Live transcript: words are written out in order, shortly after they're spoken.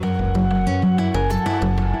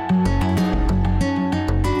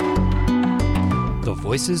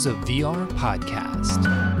Voices of VR podcast.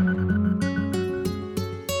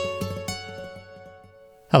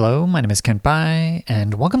 Hello, my name is Kent Bai,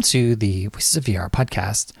 and welcome to the Voices of VR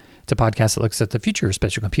podcast. It's a podcast that looks at the future of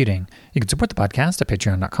spatial computing. You can support the podcast at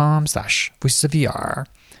patreon.com/voicesofvr.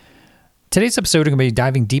 Today's episode, we're going to be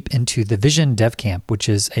diving deep into the VisionDevCamp, which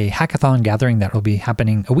is a hackathon gathering that will be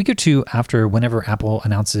happening a week or two after whenever Apple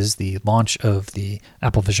announces the launch of the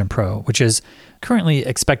Apple Vision Pro, which is currently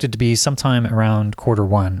expected to be sometime around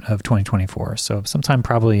Q1 of 2024. So sometime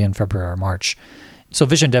probably in February or March. So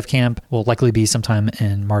VisionDevCamp will likely be sometime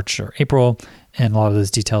in March or April, and a lot of those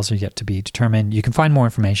details are yet to be determined. You can find more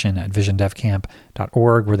information at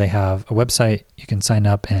visiondevcamp.org, where they have a website. You can sign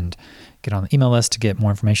up and get on the email list to get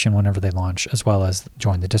more information whenever they launch, as well as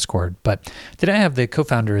join the Discord. But today I have the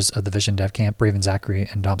co-founders of the VisionDevCamp, Raven Zachary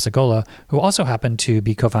and Dom Segola, who also happen to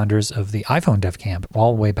be co-founders of the iPhone DevCamp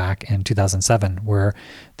all the way back in 2007, where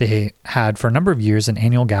they had for a number of years an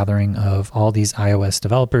annual gathering of all these iOS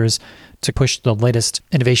developers to push the latest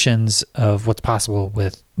innovations of what's possible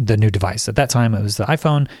with the new device. At that time, it was the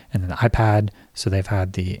iPhone and then the iPad. So they've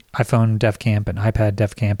had the iPhone DevCamp and iPad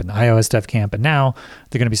DevCamp and the iOS DevCamp, and now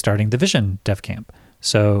they're going to be starting the Vision DevCamp.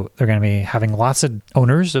 So they're going to be having lots of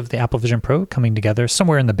owners of the Apple Vision Pro coming together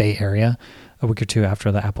somewhere in the Bay Area a week or two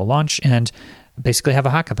after the Apple launch, and basically have a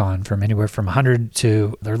hackathon from anywhere from 100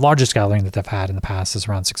 to their largest gathering that they've had in the past is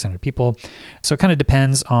around 600 people. So it kind of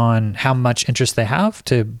depends on how much interest they have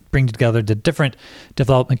to bring together the different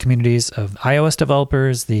development communities of iOS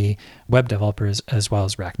developers, the web developers, as well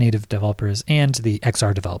as React Native developers, and the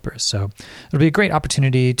XR developers. So it'll be a great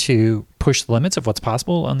opportunity to push the limits of what's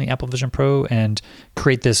possible on the Apple Vision Pro and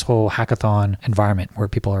create this whole hackathon environment where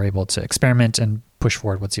people are able to experiment and push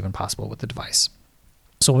forward what's even possible with the device.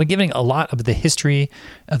 So we'll be giving a lot of the history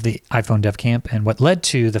of the iPhone DevCamp and what led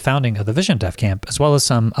to the founding of the Vision DevCamp, as well as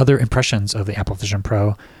some other impressions of the Apple Vision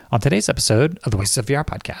Pro on today's episode of the Voices of VR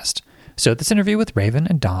podcast. So this interview with Raven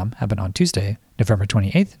and Dom happened on Tuesday, November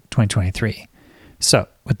 28th, 2023. So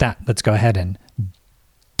with that, let's go ahead and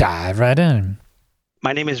dive right in.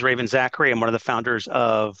 My name is Raven Zachary. I'm one of the founders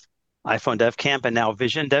of iPhone DevCamp and now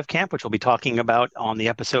Vision DevCamp, which we'll be talking about on the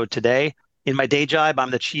episode today. In my day job, I'm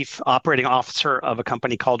the chief operating officer of a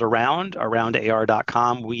company called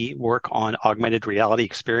AroundAR.com. We work on augmented reality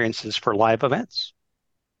experiences for live events.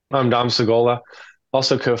 I'm Dom Segola,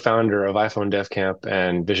 also co-founder of iPhone DevCamp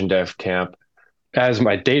and Vision DevCamp. As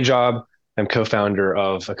my day job, I'm co-founder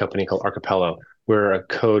of a company called Archipelago. We're a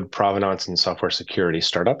code provenance and software security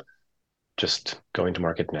startup, just going to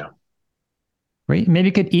market now. Great. Maybe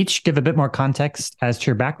you could each give a bit more context as to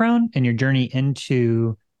your background and your journey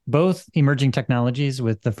into both emerging technologies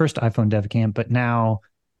with the first iPhone DevCamp, but now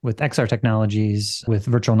with XR technologies, with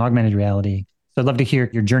virtual and augmented reality. So I'd love to hear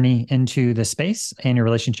your journey into the space and your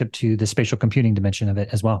relationship to the spatial computing dimension of it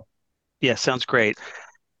as well. Yeah, sounds great.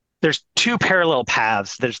 There's two parallel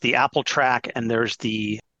paths. There's the Apple track and there's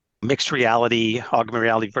the mixed reality, augmented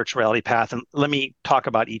reality, virtual reality path. And let me talk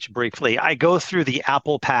about each briefly. I go through the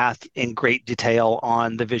Apple path in great detail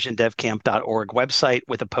on the visiondevcamp.org website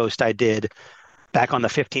with a post I did back on the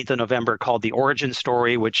 15th of November called The Origin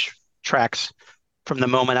Story, which tracks from the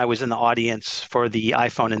moment I was in the audience for the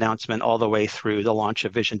iPhone announcement all the way through the launch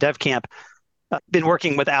of Vision DevCamp. I've been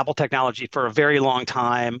working with Apple technology for a very long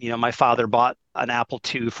time. You know, my father bought an Apple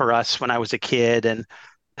II for us when I was a kid and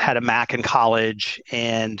had a Mac in college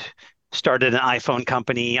and started an iPhone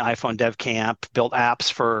company, iPhone DevCamp, built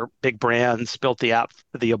apps for big brands, built the app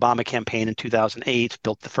for the Obama campaign in 2008,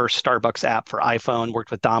 built the first Starbucks app for iPhone,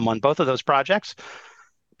 worked with Dom on both of those projects.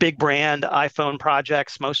 Big brand iPhone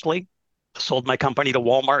projects mostly. Sold my company to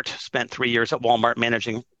Walmart, spent 3 years at Walmart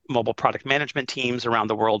managing mobile product management teams around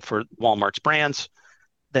the world for Walmart's brands.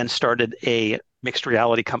 Then started a mixed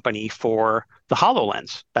reality company for the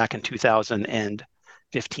HoloLens back in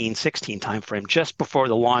 2015, 16 timeframe, just before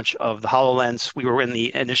the launch of the HoloLens. We were in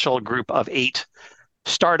the initial group of 8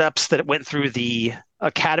 startups that went through the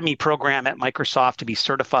Academy program at Microsoft to be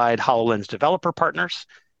certified HoloLens developer partners.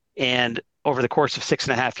 And over the course of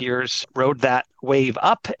 6.5 years, rode that wave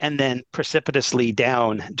up and then precipitously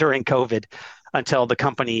down during COVID until the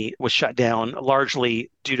company was shut down, largely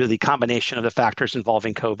due to the combination of the factors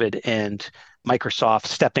involving COVID and Microsoft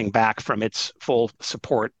stepping back from its full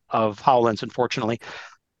support of HoloLens, unfortunately.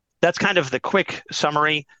 That's kind of the quick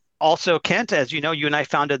summary. Also, Kent, as you know, you and I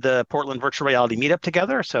founded the Portland Virtual Reality Meetup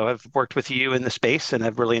together. So I've worked with you in the space and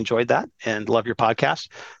I've really enjoyed that and love your podcast.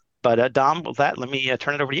 But Dom, with that, let me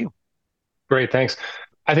turn it over to you. Great, thanks.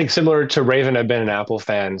 I think similar to Raven, I've been an Apple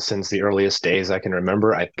fan since the earliest days I can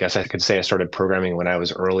remember. I guess I could say I started programming when I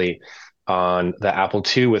was early on the Apple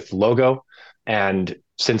II with Logo. And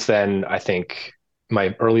since then, I think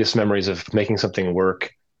my earliest memories of making something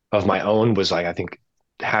work of my own was like, I think,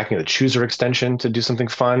 hacking the chooser extension to do something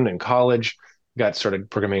fun in college. Got started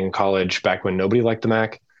programming in college back when nobody liked the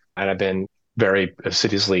Mac. And I've been very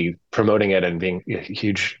assiduously promoting it and being a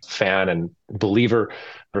huge fan and believer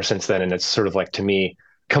ever since then. And it's sort of like, to me,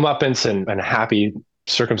 comeuppance and a happy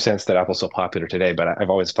circumstance that Apple's so popular today. But I've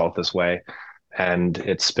always felt this way. And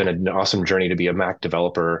it's been an awesome journey to be a Mac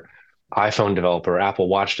developer, iPhone developer, Apple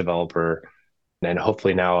Watch developer, and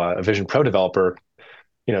hopefully now a Vision Pro developer,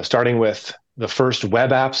 starting with the first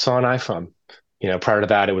web apps on iPhone. Prior to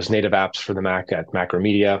that, it was native apps for the Mac at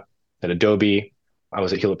Macromedia, at Adobe. I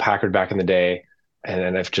was at Hewlett Packard back in the day. And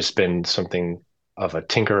then I've just been something of a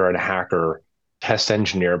tinker and a hacker, test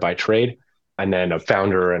engineer by trade, and then a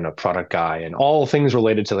founder and a product guy, and all things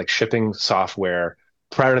related to like shipping software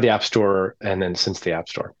prior to the App Store and then since the App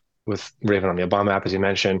Store. With Raven on the Obama app, as you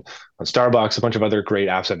mentioned, on Starbucks, a bunch of other great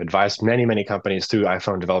apps. I've advised many, many companies through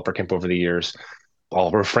iPhone Developer Camp over the years.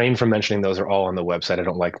 I'll refrain from mentioning those, are all on the website. I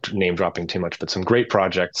don't like name dropping too much, but some great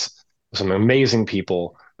projects, some amazing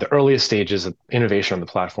people, the earliest stages of innovation on the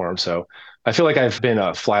platform. So I feel like I've been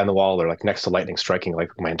a fly on the wall or like next to lightning striking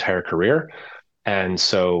like my entire career. And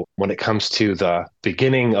so when it comes to the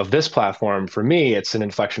beginning of this platform, for me, it's an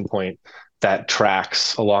inflection point that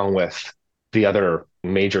tracks along with the other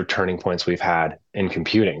major turning points we've had in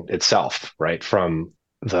computing itself, right? From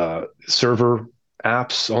the server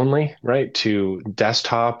apps only, right, to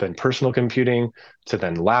desktop and personal computing, to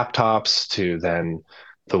then laptops, to then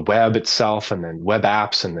the web itself, and then web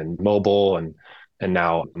apps, and then mobile, and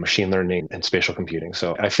now machine learning and spatial computing.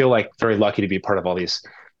 So I feel like very lucky to be part of all these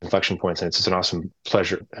inflection points, and it's just an awesome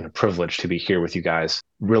pleasure and a privilege to be here with you guys,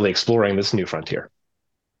 really exploring this new frontier.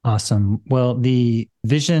 Awesome. Well, the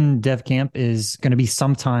Vision Dev Camp is going to be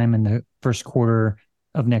sometime in the first quarter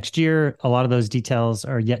of next year. A lot of those details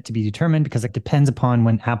are yet to be determined because it depends upon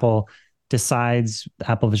when Apple decides the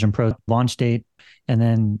Apple Vision Pro launch date. And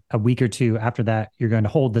then a week or two after that, you're going to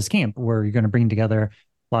hold this camp where you're going to bring together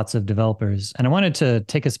lots of developers. And I wanted to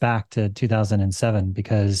take us back to 2007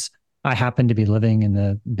 because I happened to be living in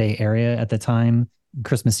the Bay Area at the time.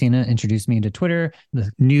 Chris Messina introduced me to Twitter, the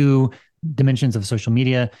new dimensions of social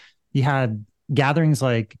media. You had gatherings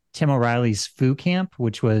like Tim O'Reilly's Foo Camp,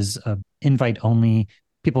 which was invite only,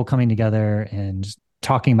 people coming together and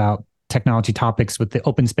talking about technology topics with the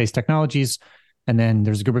open space technologies. And then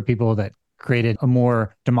there's a group of people that created a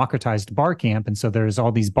more democratized bar camp. And so there's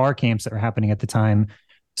all these bar camps that were happening at the time.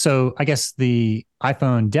 So I guess the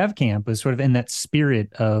iPhone Dev Camp was sort of in that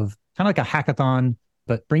spirit of kind of like a hackathon,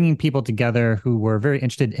 but bringing people together who were very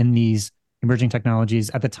interested in these emerging technologies.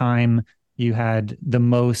 At the time, you had the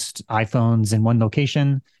most iPhones in one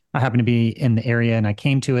location. I happened to be in the area and I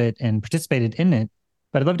came to it and participated in it.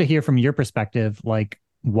 But I'd love to hear from your perspective, like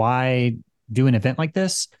why do an event like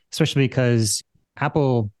this, especially because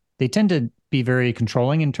Apple, they tend to be very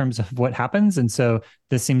controlling in terms of what happens. And so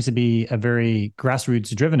this seems to be a very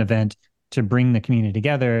grassroots driven event to bring the community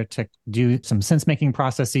together, to do some sense-making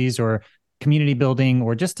processes or community building,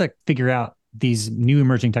 or just to figure out these new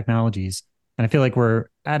emerging technologies. And I feel like we're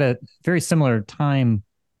at a very similar time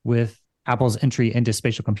with Apple's entry into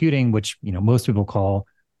spatial computing, which, most people call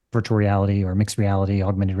virtual reality or mixed reality,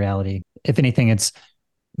 augmented reality. If anything, it's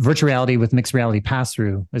virtual reality with mixed reality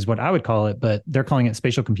pass-through is what I would call it, but they're calling it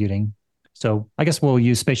spatial computing. So I guess we'll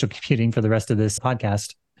use spatial computing for the rest of this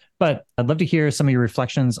podcast. But I'd love to hear some of your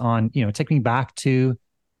reflections on, taking me back to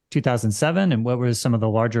 2007 and what was some of the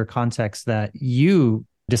larger context that you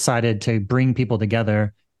decided to bring people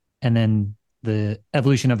together, and then the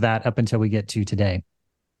evolution of that up until we get to today.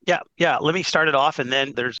 Yeah. Let me start it off, and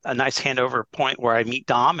then there's a nice handover point where I meet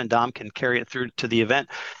Dom, and Dom can carry it through to the event.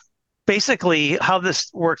 Basically, how this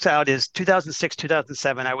works out is 2006,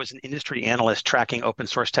 2007, I was an industry analyst tracking open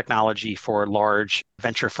source technology for large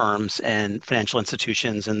venture firms and financial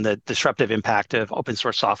institutions and the disruptive impact of open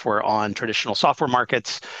source software on traditional software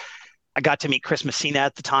markets. I got to meet Chris Messina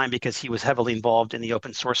at the time because he was heavily involved in the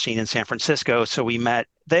open source scene in San Francisco. So we met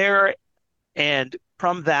there, and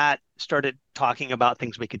from that started talking about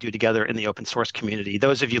things we could do together in the open source community.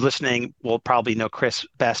 Those of you listening will probably know Chris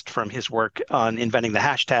best from his work on inventing the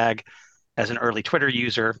hashtag as an early Twitter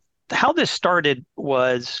user. How this started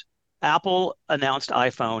was Apple announced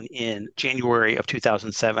iPhone in January of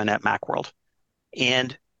 2007 at Macworld.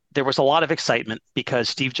 And there was a lot of excitement because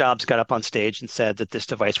Steve Jobs got up on stage and said that this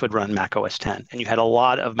device would run Mac OS X. And you had a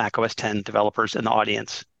lot of Mac OS X developers in the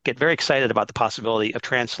audience get very excited about the possibility of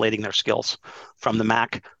translating their skills from the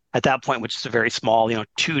Mac at that point, which is a very small,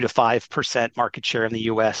 2 to 5% market share in the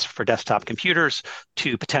US for desktop computers,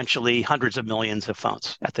 to potentially hundreds of millions of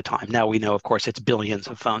phones at the time. Now we know, of course, it's billions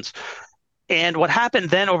of phones. And what happened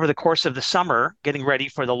then over the course of the summer, getting ready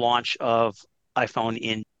for the launch of iPhone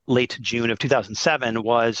in late June of 2007,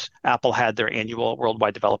 was Apple had their annual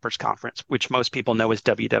Worldwide Developers Conference, which most people know as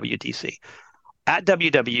WWDC. At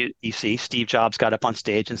WWDC, Steve Jobs got up on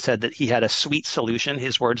stage and said that he had a sweet solution,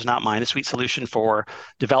 his words, not mine, a sweet solution for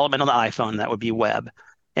development on the iPhone that would be web.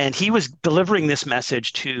 And he was delivering this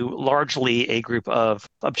message to largely a group of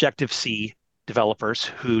Objective-C developers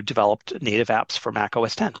who developed native apps for Mac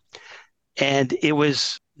OS X. And it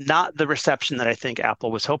was not the reception that I think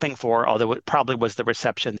Apple was hoping for, although it probably was the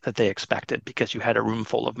reception that they expected, because you had a room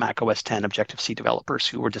full of Mac OS X Objective-C developers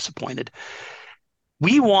who were disappointed.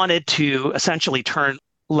 We wanted to essentially turn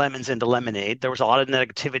lemons into lemonade. There was a lot of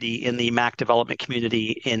negativity in the Mac development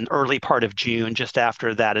community in early part of June, just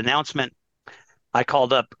after that announcement. I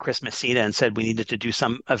called up Chris Messina and said we needed to do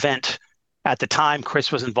some event. At the time, Chris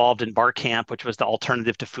was involved in BarCamp, which was the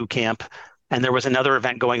alternative to FooCamp. And there was another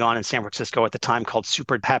event going on in San Francisco at the time called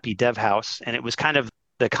Super Happy Dev House. And it was kind of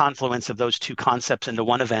the confluence of those two concepts into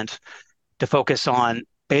one event to focus on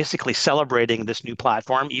basically celebrating this new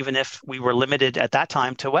platform, even if we were limited at that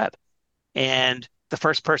time to web. And the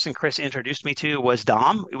first person Chris introduced me to was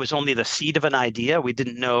Dom. It was only the seed of an idea. We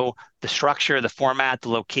didn't know the structure, the format, the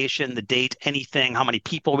location, the date, anything, how many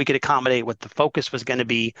people we could accommodate, what the focus was going to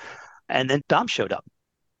be. And then Dom showed up.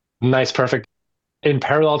 Nice, perfect. In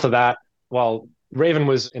parallel to that, while Raven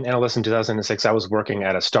was an analyst in 2006, I was working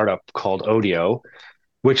at a startup called Odeo,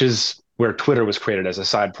 which is where Twitter was created as a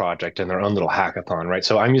side project and their own little hackathon, right?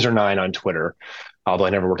 So I'm user 9 on Twitter, although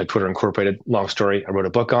I never worked at Twitter Incorporated. Long story, I wrote a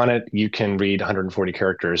book on it. You can read 140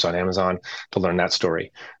 characters on Amazon to learn that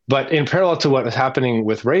story. But in parallel to what was happening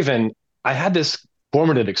with Raven, I had this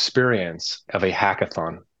formative experience of a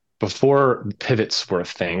hackathon. Before pivots were a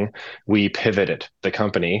thing, we pivoted the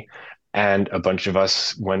company. And a bunch of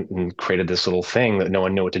us went and created this little thing that no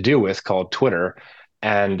one knew what to do with called Twitter.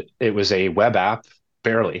 And it was a web app,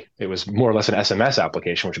 barely. It was more or less an SMS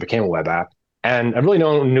application, which became a web app. And really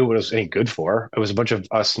no one knew what it was any good for. It was a bunch of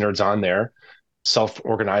us nerds on there,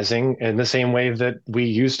 self-organizing in the same way that we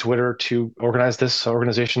use Twitter to organize this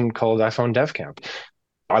organization called iPhone DevCamp.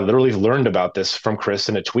 I literally learned about this from Chris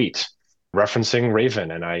in a tweet referencing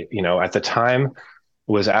Raven. And I, at the time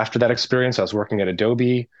was after that experience, I was working at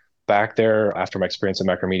Adobe back there after my experience at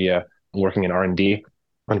Macromedia, working in R&D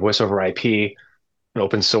on voice over IP,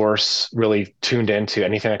 open source, really tuned into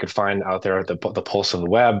anything I could find out there at the pulse of the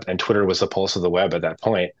web. And Twitter was the pulse of the web at that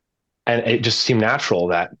point. And it just seemed natural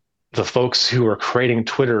that the folks who were creating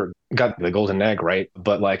Twitter got the golden egg, right?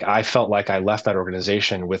 But I felt like I left that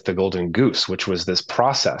organization with the golden goose, which was this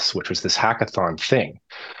process, which was this hackathon thing.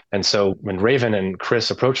 And so when Raven and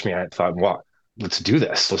Chris approached me, I thought, well, let's do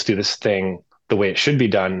this. Let's do this thing the way it should be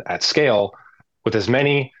done at scale with as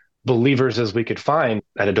many believers as we could find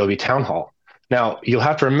at Adobe Town Hall. Now, you'll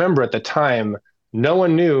have to remember at the time, no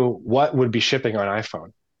one knew what would be shipping on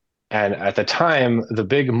iPhone. And at the time, the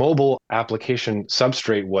big mobile application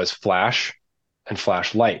substrate was Flash and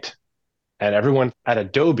Flash Lite. And everyone at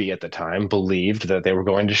Adobe at the time believed that they were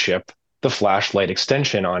going to ship the Flash Lite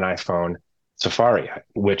extension on iPhone Safari,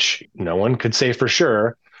 which no one could say for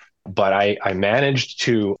sure. But I managed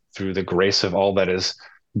to, through the grace of all that is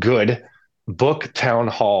good, book Town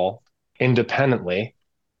Hall independently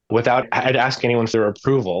without asking anyone for their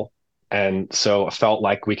approval. And so I felt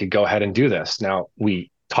like we could go ahead and do this. Now,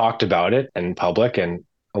 we talked about it in public and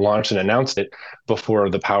launched and announced it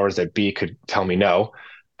before the powers that be could tell me no.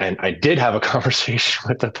 And I did have a conversation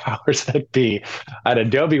with the powers that be at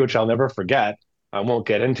Adobe, which I'll never forget. I won't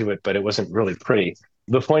get into it, but it wasn't really pretty.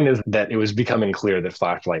 The point is that it was becoming clear that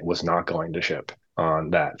Flashlight was not going to ship on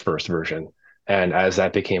that first version. And as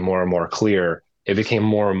that became more and more clear, it became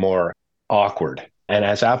more and more awkward. And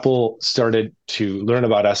as Apple started to learn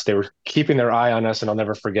about us, they were keeping their eye on us. And I'll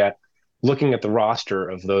never forget looking at the roster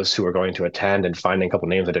of those who were going to attend and finding a couple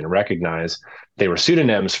names I didn't recognize. They were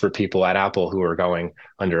pseudonyms for people at Apple who were going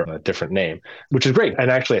under a different name, which is great.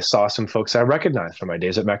 And actually, I saw some folks I recognized from my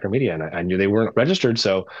days at Macromedia, and I knew they weren't registered.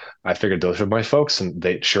 So I figured those were my folks. And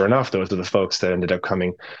sure enough, those are the folks that ended up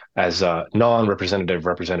coming as non-representative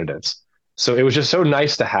representatives. So it was just so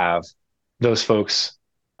nice to have those folks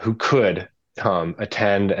who could come,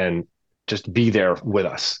 attend, and just be there with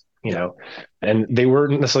us. And they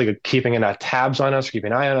weren't necessarily keeping tabs on us,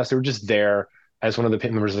 keeping an eye on us. They were just there as one of the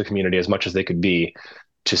members of the community as much as they could be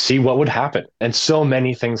to see what would happen. And so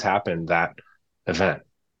many things happened that event.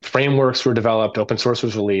 Frameworks were developed, open source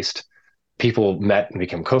was released, people met and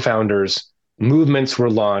became co-founders. movements were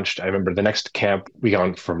launched. I remember the next camp we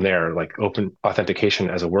got from there, like open authentication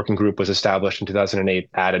as a working group was established in 2008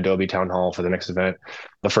 at Adobe Town Hall for the next event.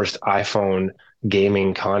 The first iPhone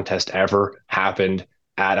gaming contest ever happened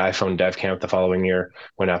at iPhone DevCamp the following year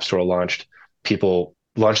when App Store launched. People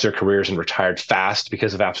launched their careers and retired fast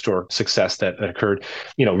because of App Store success that occurred.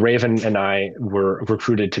 Raven and I were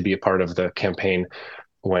recruited to be a part of the campaign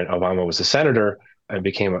when Obama was a senator and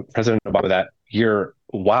became a President Obama that year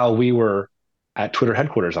while we were at Twitter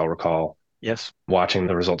headquarters, I'll recall. Yes. Watching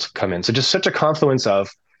the results come in. So just such a confluence of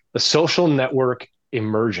the social network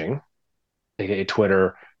emerging, aka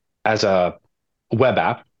Twitter, as a web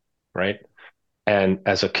app, right? And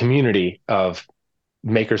as a community of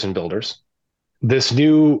makers and builders. This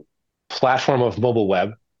new platform of mobile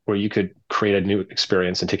web where you could create a new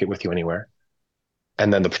experience and take it with you anywhere.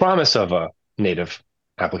 And then the promise of a native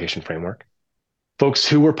application framework. Folks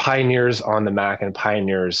who were pioneers on the Mac and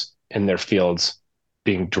pioneers in their fields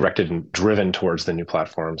being directed and driven towards the new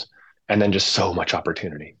platforms. And then just so much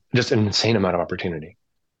opportunity, just an insane amount of opportunity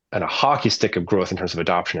and a hockey stick of growth in terms of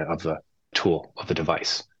adoption of the tool, of the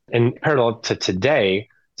device. In parallel to today,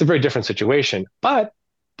 it's a very different situation, but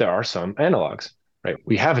there are some analogs, right?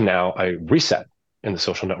 We have now a reset in the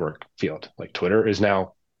social network field. Like Twitter is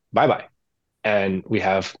now bye-bye. And we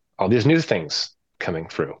have all these new things coming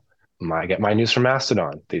through. I get my news from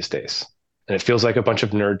Mastodon these days. And it feels like a bunch of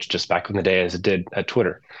nerds just back in the day as it did at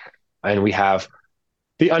Twitter. And we have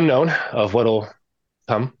the unknown of what'll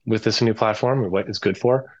come with this new platform or what it's good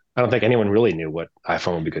for. I don't think anyone really knew what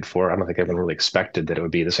iPhone would be good for. I don't think anyone really expected that it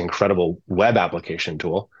would be this incredible web application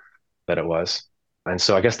tool that it was. And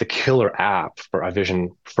so I guess the killer app for iVision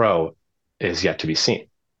Pro is yet to be seen.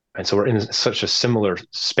 And so we're in such a similar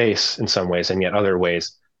space in some ways, and yet other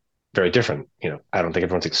ways, very different. I don't think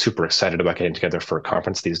everyone's like super excited about getting together for a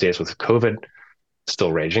conference these days with COVID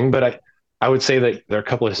still raging. But I would say that there are a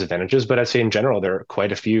couple of disadvantages, but I'd say in general, there are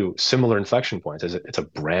quite a few similar inflection points. It's a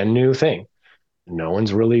brand new thing. No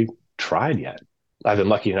one's really tried yet. I've been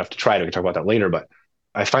lucky enough to try it. We can talk about that later, but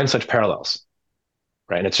I find such parallels,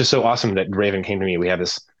 right? And it's just so awesome that Raven came to me. We have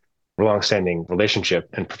this long-standing relationship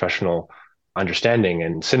and professional understanding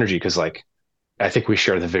and synergy because, I think we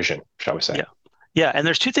share the vision, shall we say. Yeah. Yeah. And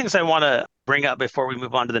there's two things I want to bring up before we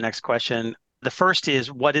move on to the next question. The first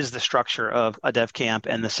is, what is the structure of a dev camp?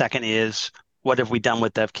 And the second is, what have we done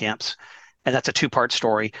with dev camps? And that's a two-part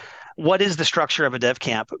story. What is the structure of a dev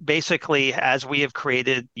camp? Basically, as we have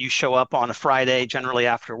created, you show up on a Friday, generally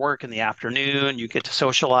after work in the afternoon, you get to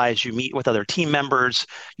socialize, you meet with other team members,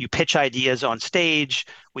 you pitch ideas on stage,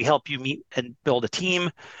 we help you meet and build a team.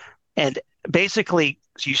 And basically,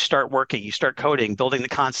 you start working, you start coding, building the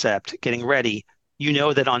concept, getting ready. You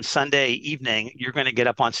know that on Sunday evening, you're going to get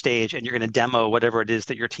up on stage and you're going to demo whatever it is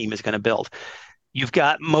that your team is going to build. You've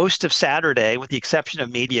got most of Saturday, with the exception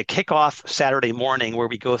of maybe a kickoff Saturday morning where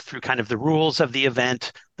we go through kind of the rules of the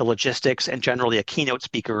event, the logistics, and generally a keynote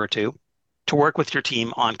speaker or two to work with your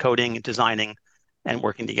team on coding, designing, and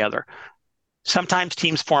working together. Sometimes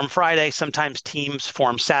teams form Friday, sometimes teams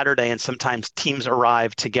form Saturday, and sometimes teams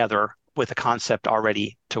arrive together with a concept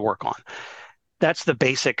already to work on. That's the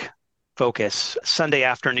basic focus. Sunday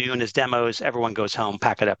afternoon is demos, everyone goes home,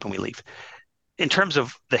 pack it up, and we leave. In terms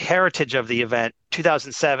of the heritage of the event,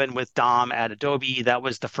 2007 with Dom at Adobe, that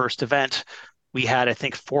was the first event. We had, I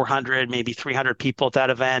think, 400, maybe 300 people at that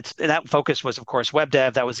event. And that focus was, of course, web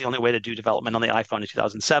dev. That was the only way to do development on the iPhone in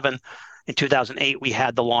 2007. In 2008, we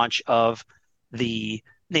had the launch of the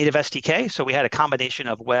native SDK. So we had a combination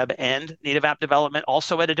of web and native app development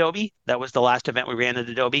also at Adobe. That was the last event we ran at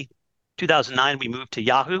Adobe. 2009, we moved to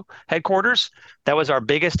Yahoo headquarters. That was our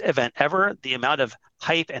biggest event ever. The amount of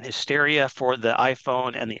hype and hysteria for the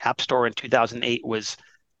iPhone and the App Store in 2008 was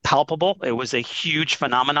palpable. It was a huge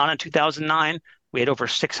phenomenon in 2009. We had over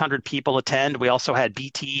 600 people attend. We also had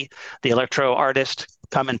BT, the electro artist,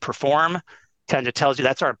 come and perform. Kind of tells you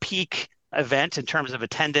that's our peak event in terms of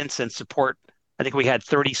attendance and support. I think we had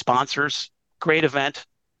 30 sponsors. Great event.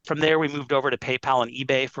 From there, we moved over to PayPal and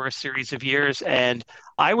eBay for a series of years. And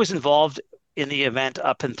I was involved in the event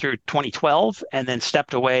up and through 2012 and then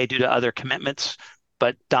stepped away due to other commitments.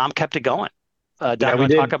 But Dom kept it going. Dom, you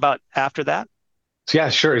want to talk about after that? So yeah,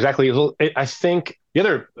 sure, exactly. I think the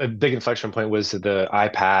other big inflection point was the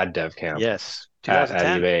iPad Dev Camp. Yes, at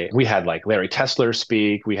 2010. eBay. We had Larry Tesler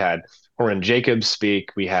speak. We had Oren Jacobs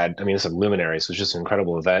speak. We had, some luminaries. It was just an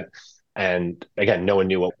incredible event. And again, no one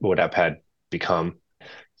knew what app had become.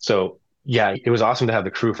 So yeah, it was awesome to have the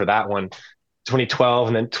crew for that one. 2012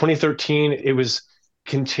 and then 2013, it was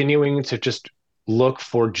continuing to just look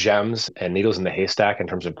for gems and needles in the haystack in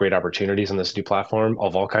terms of great opportunities on this new platform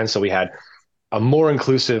of all kinds. So we had a more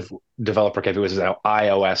inclusive developer camp. It was an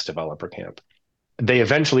iOS developer camp. They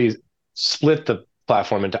eventually split the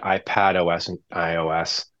platform into iPad OS and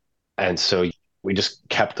iOS. And so we just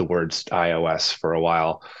kept the words iOS for a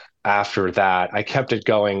while. After that, I kept it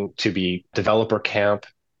going to be developer camp.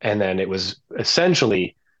 And then it was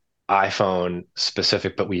essentially iPhone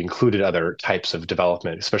specific, but we included other types of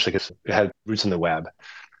development, especially because it had roots in the web.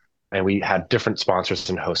 And we had different sponsors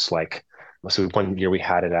and hosts. Like, so one year we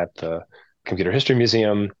had it at the Computer History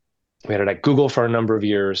Museum. We had it at Google for a number of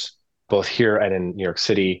years, both here and in New York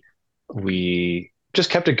City. We just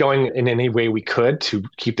kept it going in any way we could to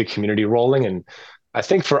keep the community rolling. And I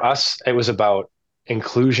think for us, it was about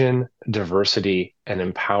inclusion, diversity, and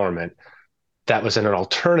empowerment. That was an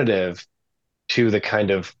alternative to the kind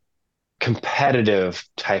of competitive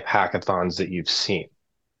type hackathons that you've seen.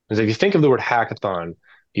 Because if you think of the word hackathon,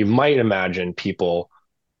 you might imagine people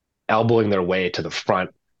elbowing their way to the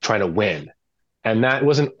front, trying to win. And that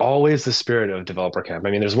wasn't always the spirit of developer camp.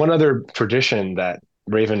 I mean, there's one other tradition that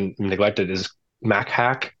Raven neglected is Mac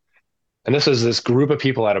Hack. And this was this group of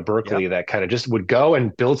people out of Berkeley that kind of just would go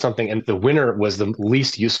and build something. And the winner was the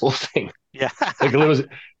least useful thing. Yeah. Like it was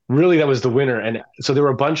really, that was the winner. And so there were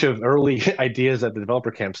a bunch of early ideas at the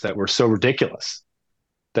developer camps that were so ridiculous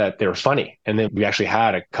that they were funny. And then we actually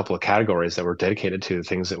had a couple of categories that were dedicated to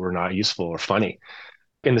things that were not useful or funny.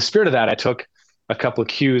 In the spirit of that, I took a couple of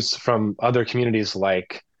cues from other communities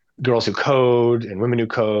like Girls Who Code and Women Who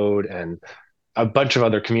Code and a bunch of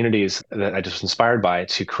other communities that I just was inspired by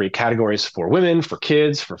to create categories for women, for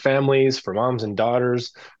kids, for families, for moms and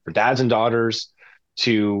daughters, for dads and daughters,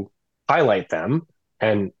 to highlight them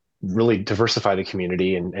and really diversify the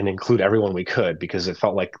community and include everyone we could, because it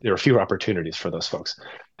felt like there were fewer opportunities for those folks.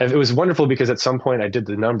 And it was wonderful because at some point I did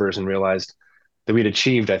the numbers and realized that we'd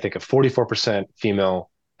achieved, I think, a 44% female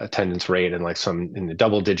attendance rate and like some in the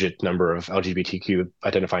double digit number of LGBTQ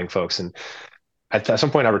identifying folks. And at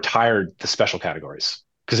some point I retired the special categories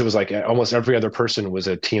because it was like almost every other person was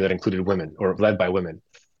a team that included women or led by women.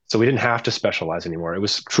 So we didn't have to specialize anymore. It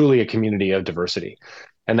was truly a community of diversity.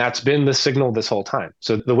 And that's been the signal this whole time.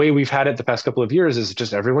 So the way we've had it the past couple of years is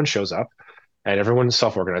just everyone shows up and everyone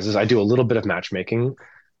self-organizes. I do a little bit of matchmaking,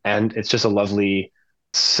 and it's just a lovely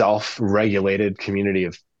self-regulated community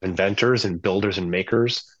of inventors and builders and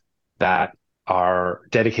makers that are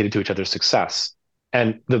dedicated to each other's success.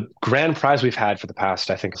 And the grand prize we've had for the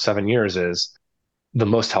past, I think, 7 years is the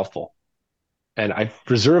most helpful. And I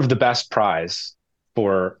reserve the best prize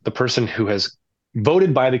for the person who has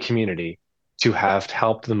voted by the community to have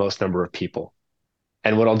helped the most number of people.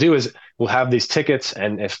 And what I'll do is we'll have these tickets,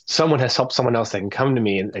 and if someone has helped someone else, they can come to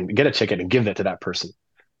me and get a ticket and give that to that person.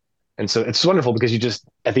 And so it's wonderful because you just,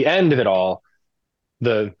 at the end of it all,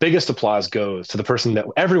 the biggest applause goes to the person that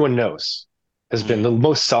everyone knows has been the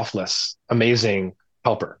most selfless, amazing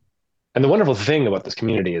helper. And the wonderful thing about this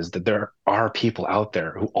community is that there are people out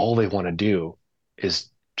there who all they want to do is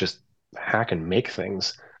just hack and make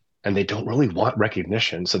things, and they don't really want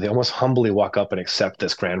recognition. So they almost humbly walk up and accept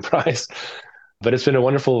this grand prize. But it's been a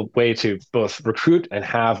wonderful way to both recruit and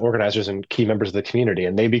have organizers and key members of the community,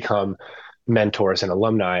 and they become mentors and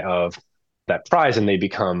alumni of that prize, and they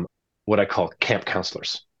become what I call camp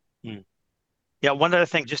counselors. Yeah, one other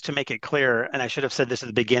thing, just to make it clear, and I should have said this at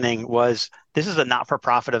the beginning, was this is a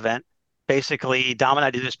not-for-profit event. Basically, Dom and I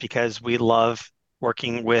do this because we love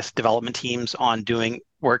working with development teams on doing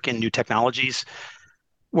work in new technologies.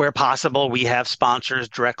 Where possible, we have sponsors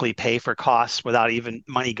directly pay for costs without even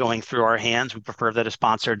money going through our hands. We prefer that a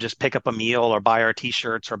sponsor just pick up a meal or buy our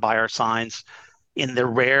t-shirts or buy our signs. In the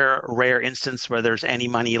rare instance where there's any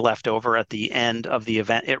money left over at the end of the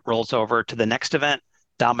event, it rolls over to the next event.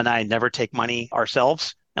 Dom and I never take money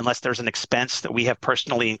ourselves unless there's an expense that we have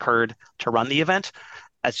personally incurred to run the event.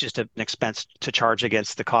 That's just an expense to charge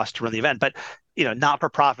against the cost to run the event. But, not for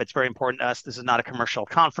profit, it's very important to us. This is not a commercial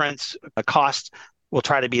conference. A cost will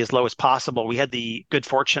try to be as low as possible. We had the good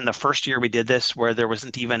fortune the first year we did this where there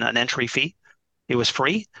wasn't even an entry fee. It was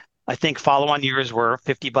free. I think follow-on years were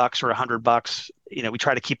 $50 or $100. We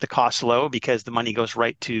try to keep the costs low because the money goes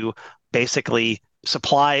right to basically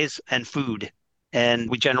supplies and food. And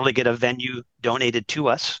we generally get a venue donated to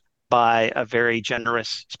us by a very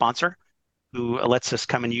generous sponsor who lets us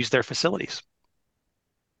come and use their facilities.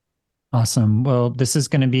 Awesome. Well, this is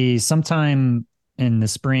going to be sometime in the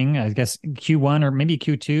spring, I guess Q1 or maybe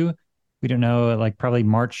Q2. We don't know, like probably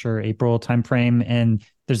March or April timeframe. And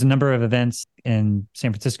there's a number of events in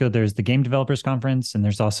San Francisco. There's the Game Developers Conference, and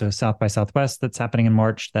there's also South by Southwest that's happening in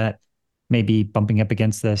March that may be bumping up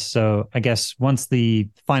against this. So I guess once the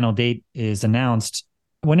final date is announced,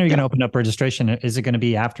 when are you going to open up registration? Is it going to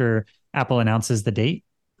be after Apple announces the date?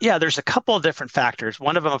 Yeah, there's a couple of different factors.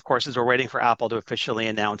 One of them, of course, is we're waiting for Apple to officially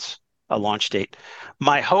announce a launch date.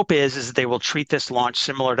 My hope is they will treat this launch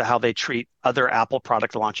similar to how they treat other Apple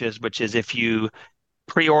product launches, which is if you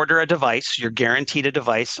pre-order a device, you're guaranteed a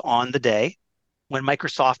device on the day. When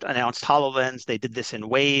Microsoft announced HoloLens, they did this in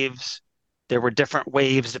waves. There were different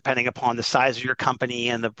waves depending upon the size of your company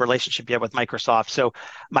and the relationship you have with Microsoft. So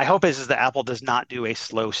my hope is that Apple does not do a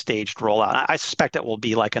slow staged rollout. I suspect it will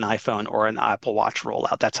be like an iPhone or an Apple Watch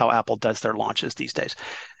rollout. That's how Apple does their launches these days.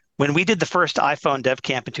 When we did the first iPhone Dev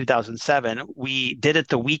Camp in 2007, we did it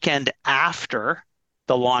the weekend after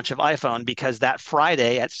the launch of iPhone because that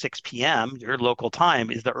Friday at 6 p.m., your local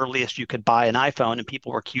time, is the earliest you could buy an iPhone and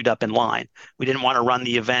people were queued up in line. We didn't want to run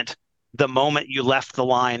the event the moment you left the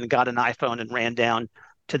line, got an iPhone and ran down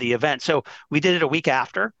to the event. So we did it a week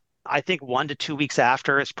after. I think 1 to 2 weeks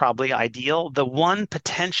after is probably ideal. The one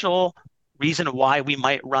potential reason why we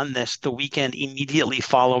might run this the weekend immediately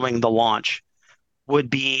following the launch would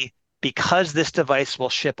be because this device will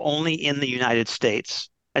ship only in the United States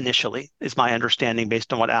initially, is my understanding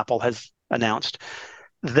based on what Apple has announced,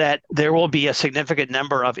 that there will be a significant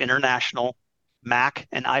number of international Mac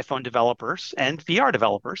and iPhone developers and VR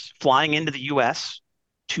developers flying into the US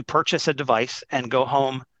to purchase a device and go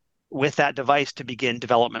home with that device to begin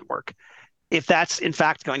development work. If that's in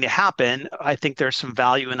fact going to happen, I think there's some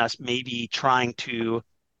value in us maybe trying to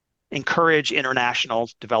encourage international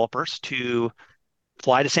developers to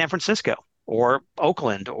fly to San Francisco or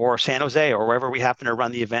Oakland or San Jose or wherever we happen to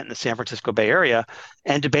run the event in the San Francisco Bay Area,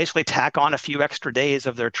 and to basically tack on a few extra days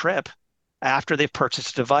of their trip after they've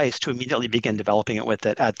purchased a device to immediately begin developing it with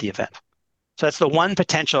it at the event. So that's the one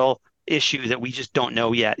potential issue that we just don't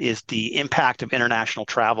know yet, is the impact of international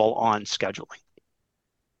travel on scheduling.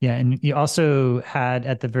 Yeah, and you also had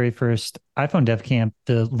at the very first iPhone Dev Camp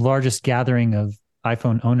the largest gathering of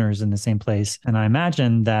iPhone owners in the same place. And I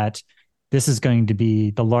imagine that this is going to be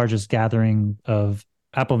the largest gathering of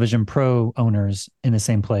Apple Vision Pro owners in the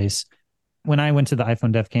same place. When I went to the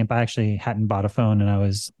iPhone Dev Camp, I actually hadn't bought a phone and I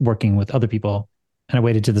was working with other people, and I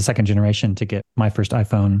waited to the second generation to get my first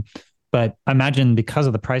iPhone. But I imagine because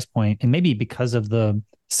of the price point and maybe because of the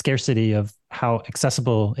scarcity of how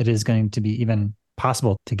accessible it is going to be even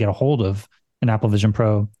possible to get a hold of an Apple Vision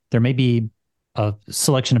Pro, there may be a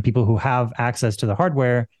selection of people who have access to the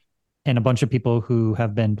hardware and a bunch of people who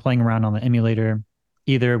have been playing around on the emulator,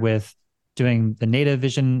 either with doing the native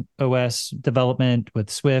Vision OS development with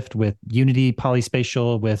Swift, with Unity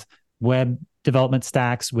Polyspatial, with web development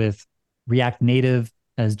stacks, with React Native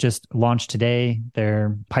has just launched today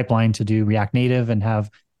their pipeline to do React Native and have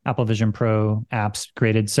Apple Vision Pro apps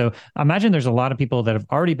created. So I imagine there's a lot of people that have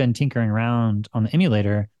already been tinkering around on the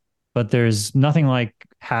emulator, but there's nothing like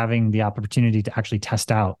having the opportunity to actually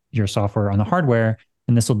test out your software on the hardware.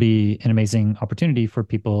 And this will be an amazing opportunity for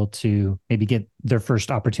people to maybe get their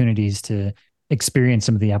first opportunities to experience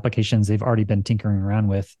some of the applications they've already been tinkering around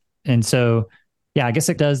with. And so, yeah, I guess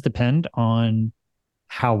it does depend on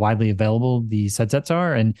how widely available these headsets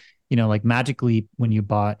are. And, you know, like Magic Leap, when you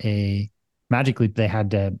bought a Magic Leap, they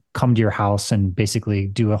had to come to your house and basically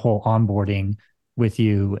do a whole onboarding with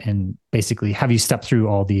you and basically have you step through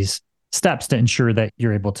all these steps to ensure that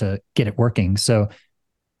you're able to get it working. So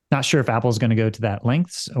not sure if Apple's going to go to that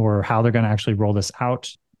lengths or how they're going to actually roll this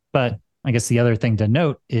out. But I guess the other thing to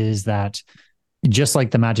note is that just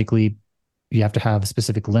like the Magic Leap, you have to have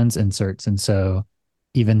specific lens inserts. And so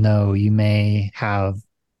even though you may have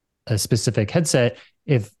a specific headset,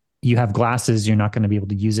 if you have glasses, you're not going to be able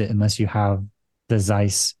to use it unless you have the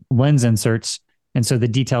Zeiss lens inserts. And so the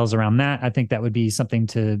details around that, I think that would be something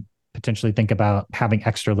to potentially think about, having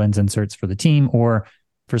extra lens inserts for the team, or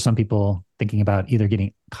for some people thinking about either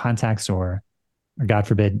getting contacts or God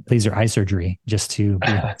forbid, laser eye surgery just to be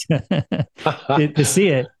able to see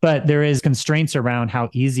it. But there is constraints around how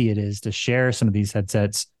easy it is to share some of these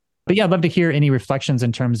headsets. But yeah, I'd love to hear any reflections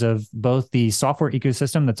in terms of both the software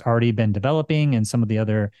ecosystem that's already been developing and some of the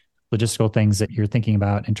other logistical things that you're thinking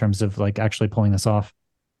about in terms of like actually pulling this off.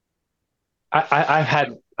 I've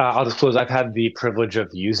had, I'll disclose, I've had the privilege of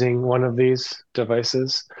using one of these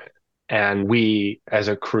devices, and we, as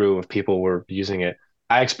a crew of people, were using it.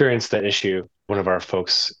 I experienced that issue. One of our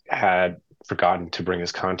folks had forgotten to bring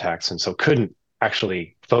his contacts, and so couldn't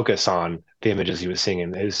actually focus on the images he was seeing,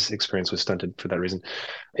 and his experience was stunted for that reason.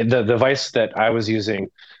 The device that I was using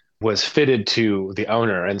was fitted to the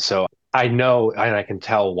owner, and so I know and I can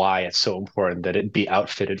tell why it's so important that it be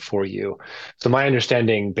outfitted for you. So my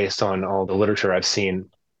understanding, based on all the literature I've seen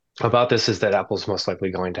about this, is that Apple's most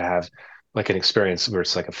likely going to have like an experience where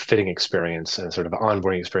it's like a fitting experience and sort of an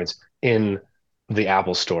onboarding experience in the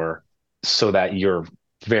Apple Store so that you're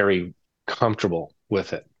very comfortable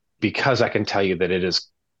with it. because I can tell you that it is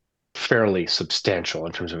fairly substantial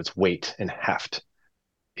in terms of its weight and heft.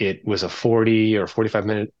 It was a 40 or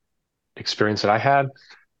 45-minute experience that I had.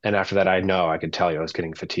 And after that, I could tell you I was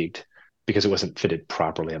getting fatigued because it wasn't fitted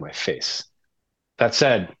properly on my face. That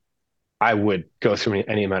said, I would go through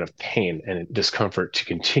any amount of pain and discomfort to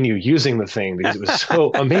continue using the thing because it was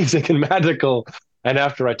so amazing and magical. And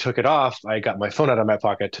after I took it off, I got my phone out of my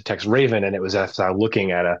pocket to text Raven, and it was as I was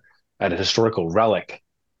looking at a historical relic.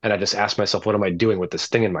 And I just asked myself, what am I doing with this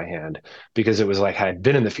thing in my hand? Because it was like I had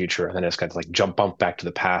been in the future, and then I just got to like bump back to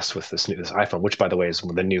the past with this iPhone, which by the way is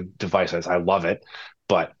the new device. I love it,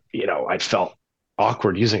 but I felt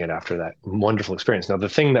awkward using it after that wonderful experience. Now the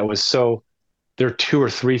thing that was there are two or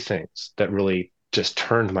three things that really just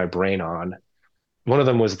turned my brain on. One of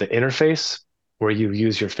them was the interface where you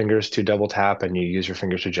use your fingers to double tap and you use your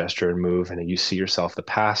fingers to gesture and move, and you see yourself. The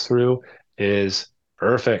pass through is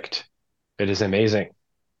perfect. It is amazing.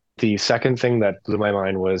 The second thing that blew my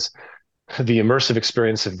mind was the immersive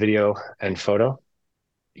experience of video and photo.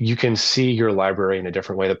 You can see your library in a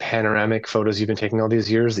different way. The panoramic photos you've been taking all these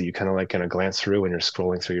years that you kind of glance through when you're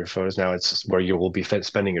scrolling through your photos. Now it's where you will be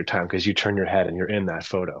spending your time because you turn your head and you're in that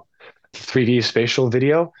photo. 3D spatial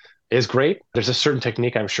video is great. There's a certain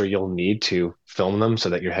technique I'm sure you'll need to film them so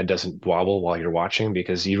that your head doesn't wobble while you're watching,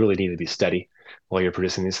 because you really need to be steady while you're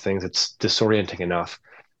producing these things. It's disorienting enough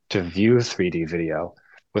to view 3D video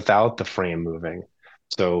without the frame moving.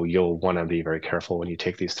 So you'll want to be very careful when you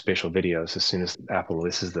take these spatial videos as soon as Apple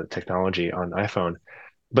releases the technology on iPhone.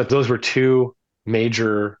 But those were two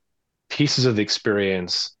major pieces of the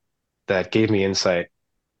experience that gave me insight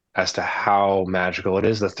as to how magical it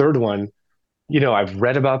is. The third one, I've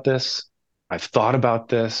read about this, I've thought about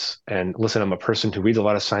this, and listen, I'm a person who reads a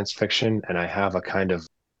lot of science fiction, and I have a kind of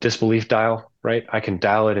disbelief dial, right? I can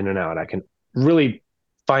dial it in and out. I can really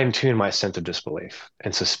fine tune my sense of disbelief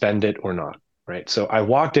and suspend it or not. Right. So I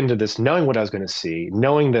walked into this knowing what I was going to see,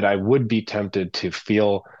 knowing that I would be tempted to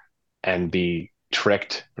feel and be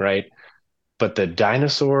tricked. Right. But the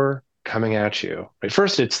dinosaur coming at you, right?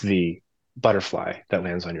 First, it's the butterfly that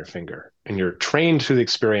lands on your finger, and you're trained through the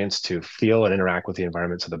experience to feel and interact with the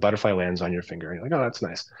environment. So the butterfly lands on your finger and you're like, oh, that's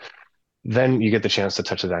nice. Then you get the chance to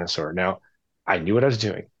touch the dinosaur. Now, I knew what I was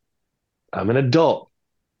doing. I'm an adult.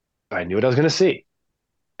 I knew what I was going to see.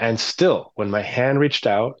 And still, when my hand reached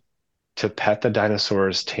out to pet the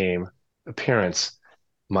dinosaur's tame appearance,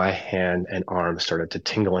 my hand and arm started to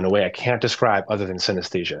tingle in a way I can't describe other than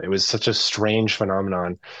synesthesia. It was such a strange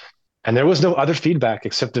phenomenon. And there was no other feedback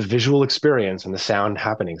except the visual experience and the sound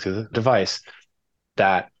happening through the device,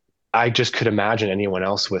 that I just could imagine anyone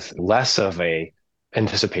else with less of a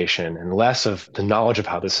anticipation and less of the knowledge of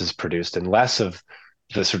how this is produced and less of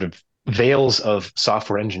the sort of veils of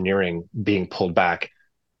software engineering being pulled back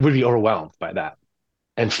would be overwhelmed by that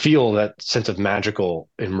and feel that sense of magical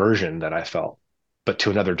immersion that I felt, but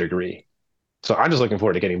to another degree. So I'm just looking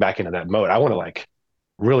forward to getting back into that mode. I want to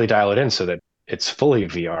really dial it in so that it's fully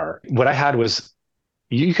VR. What I had was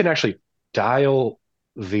you can actually dial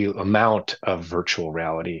the amount of virtual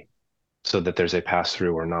reality so that there's a pass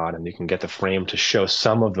through or not, and you can get the frame to show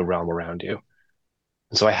some of the realm around you.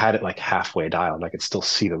 And so I had it halfway dialed. I could still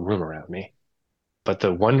see the room around me. But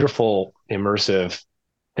the wonderful immersive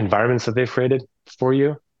environments that they've created for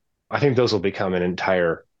you, I think those will become an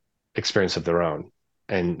entire experience of their own.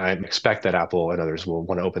 And I expect that Apple and others will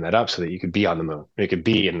want to open that up so that you could be on the moon. You could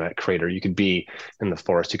be in that crater. You could be in the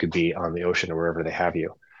forest. You could be on the ocean or wherever they have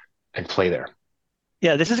you and play there.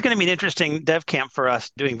 Yeah, this is going to be an interesting dev camp for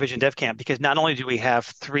us doing VisionDevCamp, because not only do we have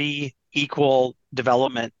three equal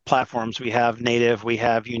development platforms, we have native, we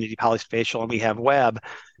have Unity Polyspatial, and we have web,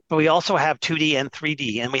 but we also have 2D and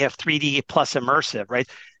 3D, and we have 3D plus immersive, right?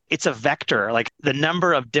 It's a vector, the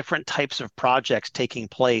number of different types of projects taking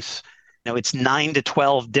place. It's 9 to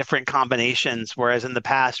 12 different combinations, whereas in the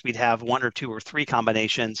past we'd have 1 or 2 or 3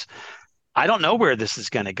 combinations. I don't know where this is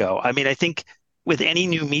going to go. I mean, I think with any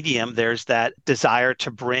new medium, there's that desire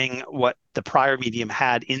to bring what the prior medium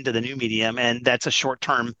had into the new medium, and that's a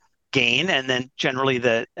short-term gain. And then generally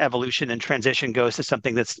the evolution and transition goes to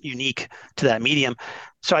something that's unique to that medium.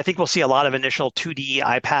 So I think we'll see a lot of initial 2D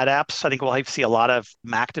iPad apps. I think we'll see a lot of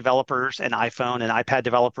Mac developers and iPhone and iPad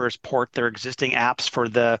developers port their existing apps for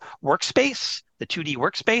the workspace, the 2D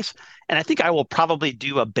workspace. And I think I will probably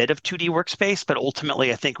do a bit of 2D workspace, but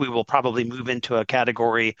ultimately I think we will probably move into a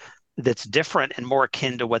category that's different and more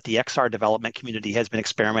akin to what the XR development community has been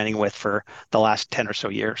experimenting with for the last 10 or so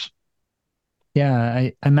years. Yeah,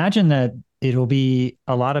 I imagine that it'll be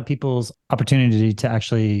a lot of people's opportunity to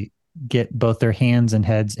actually get both their hands and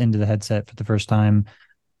heads into the headset for the first time.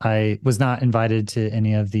 I was not invited to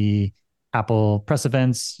any of the Apple press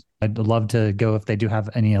events. I'd love to go if they do have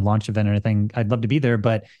any launch event or anything. I'd love to be there,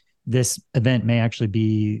 but this event may actually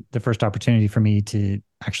be the first opportunity for me to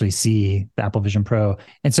actually see the Apple Vision Pro.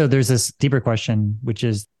 And so there's this deeper question, which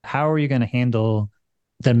is how are you going to handle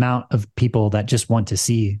the amount of people that just want to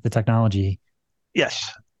see the technology?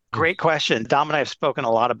 Yes. Great question. Dom and I have spoken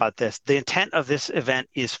a lot about this. The intent of this event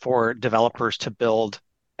is for developers to build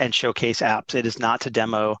and showcase apps. It is not to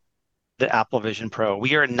demo the Apple Vision Pro.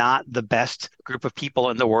 We are not the best group of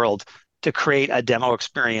people in the world to create a demo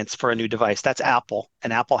experience for a new device. That's Apple,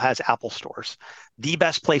 and Apple has Apple stores. The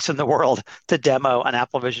best place in the world to demo an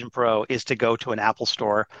Apple Vision Pro is to go to an Apple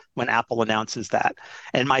store when Apple announces that.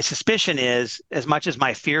 And my suspicion is, as much as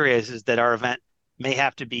my fear is that our event may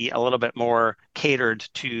have to be a little bit more catered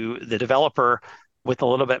to the developer with a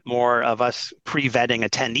little bit more of us pre-vetting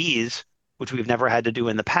attendees, which we've never had to do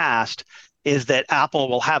in the past, is that Apple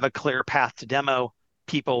will have a clear path to demo.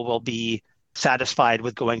 People will be satisfied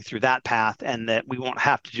with going through that path, and that we won't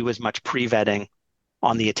have to do as much pre-vetting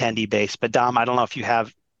on the attendee base. But Dom, I don't know if you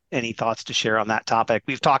have any thoughts to share on that topic.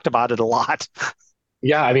 We've talked about it a lot.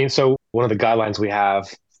 Yeah, I mean, so one of the guidelines we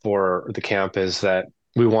have for the camp is that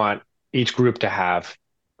we want each group to have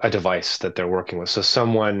a device that they're working with. So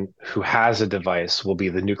someone who has a device will be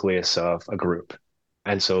the nucleus of a group.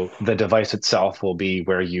 And so the device itself will be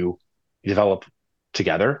where you develop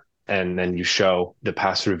together, and then you show the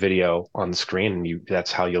pass-through video on the screen, and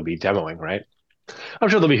that's how you'll be demoing, right? I'm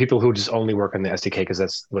sure there'll be people who just only work on the SDK because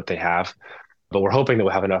that's what they have. But we're hoping that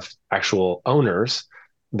we'll have enough actual owners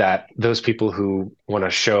that those people who want to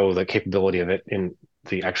show the capability of it in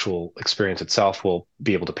the actual experience itself will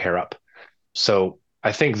be able to pair up. So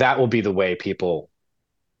I think that will be the way people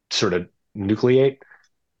sort of nucleate.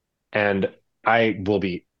 And I will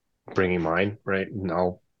be bringing mine, right? And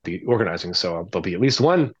I'll be organizing. So there'll be at least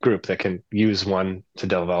one group that can use one to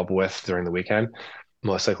develop with during the weekend,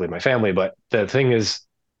 most likely my family. But the thing is,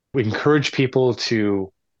 we encourage people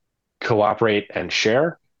to cooperate and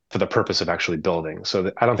share for the purpose of actually building. So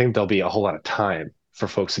that I don't think there'll be a whole lot of time for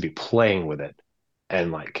folks to be playing with it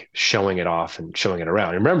and like showing it off and showing it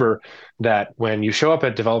around. And remember that when you show up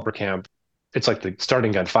at developer camp, it's like the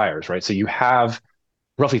starting gun fires, right? So you have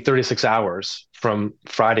roughly 36 hours from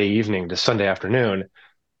Friday evening to Sunday afternoon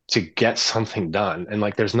to get something done. And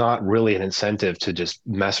like, there's not really an incentive to just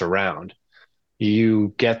mess around.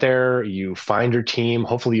 You get there, you find your team.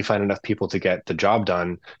 Hopefully you find enough people to get the job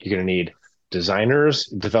done. You're going to need designers,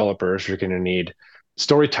 developers. You're going to need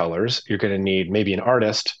storytellers. You're going to need maybe an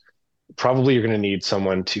artist. Probably you're going to need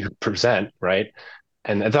someone to present, right?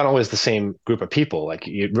 And it's not always the same group of people. Like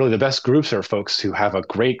really the best groups are folks who have a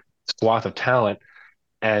great swath of talent,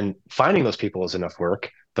 and finding those people is enough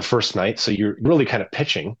work the first night. So you're really kind of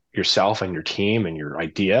pitching yourself and your team and your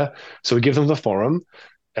idea. So we give them the forum.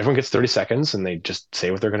 Everyone gets 30 seconds and they just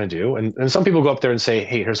say what they're going to do. And some people go up there and say,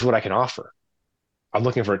 hey, here's what I can offer. I'm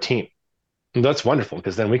looking for a team. And that's wonderful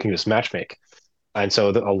because then we can just matchmake. And so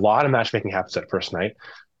a lot of matchmaking happens that first night.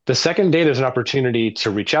 The second day, there's an opportunity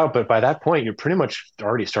to reach out. But by that point, you're pretty much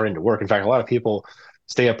already starting to work. In fact, a lot of people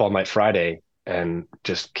stay up all night Friday and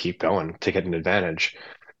just keep going to get an advantage.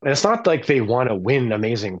 And it's not like they want to win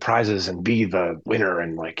amazing prizes and be the winner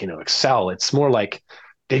and like, excel. It's more like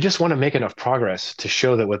they just want to make enough progress to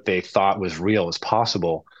show that what they thought was real is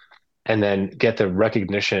possible, and then get the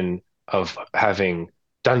recognition of having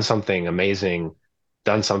done something amazing,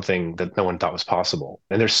 done something that no one thought was possible.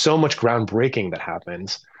 And there's so much groundbreaking that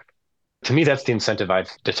happens. To me, that's the incentive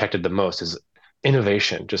I've detected the most is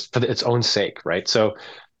innovation, just for its own sake, right? So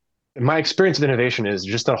my experience of innovation is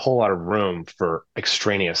just not a whole lot of room for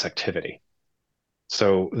extraneous activity.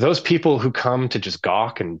 So those people who come to just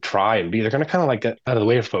gawk and try and they're going to kind of like get out of the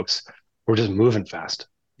way of folks who are just moving fast.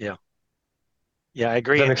 Yeah. Yeah, I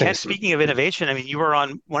agree. And Ken, speaking of innovation, I mean, you were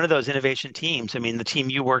on one of those innovation teams. I mean, the team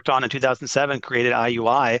you worked on in 2007 created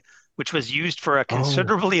IUI, which was used for a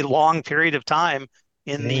considerably long period of time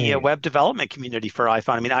in the web development community for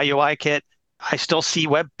iPhone. I mean, IUI Kit, I still see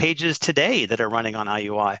web pages today that are running on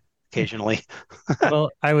IUI occasionally. Well,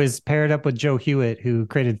 I was paired up with Joe Hewitt, who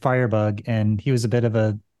created Firebug, and he was a bit of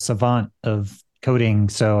a savant of coding,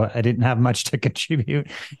 so I didn't have much to contribute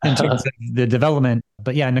in terms of the development.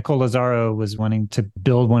 But yeah, Nicole Lazaro was wanting to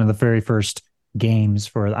build one of the very first games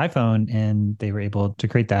for the iPhone, and they were able to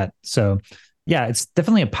create that. So yeah, it's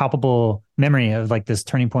definitely a palpable memory of like this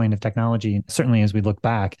turning point of technology. Certainly as we look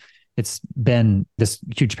back, it's been this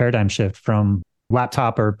huge paradigm shift from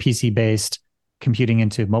laptop or PC-based computing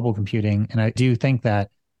into mobile computing. And I do think that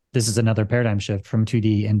this is another paradigm shift from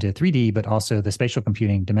 2D into 3D, but also the spatial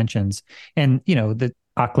computing dimensions. And, the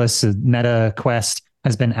Oculus Meta Quest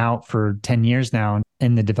has been out for 10 years now.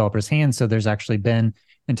 in the developer's hands. So there's actually been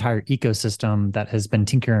entire ecosystem that has been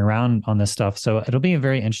tinkering around on this stuff. So it'll be a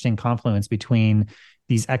very interesting confluence between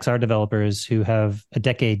these XR developers who have a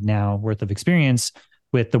decade now worth of experience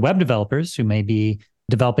with the web developers who may be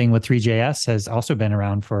developing with Three.js has also been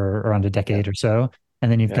around for around a decade or so.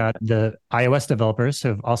 And then you've got the iOS developers who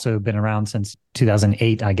have also been around since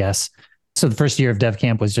 2008, I guess. So the first year of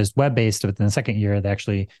DevCamp was just web-based, but then the second year they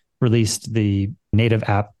actually released the native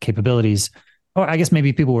app capabilities. Or I guess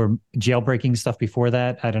maybe people were jailbreaking stuff before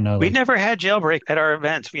that. I don't know. We never had jailbreak at our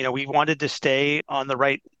events. We wanted to stay on the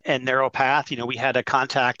right and narrow path. We had a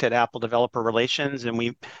contact at Apple Developer Relations, and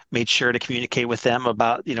we made sure to communicate with them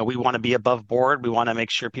about, we want to be above board. We want to make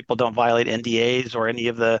sure people don't violate NDAs or any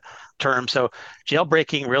of the terms. So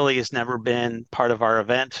jailbreaking really has never been part of our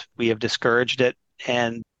event. We have discouraged it,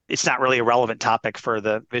 and it's not really a relevant topic for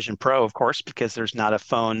the Vision Pro, of course, because there's not a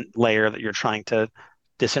phone layer that you're trying to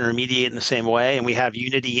disintermediate in the same way. And we have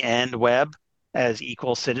Unity and web as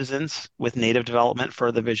equal citizens with native development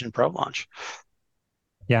for the Vision Pro launch.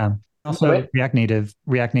 Yeah. Also, React Native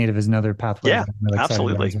is another pathway. Yeah, really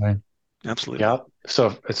absolutely. Absolutely. Yeah.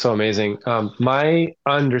 So it's so amazing. My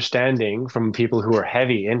understanding from people who are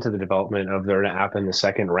heavy into the development of their app in the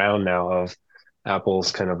second round now of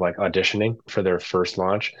Apple's kind of like auditioning for their first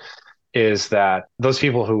launch is that those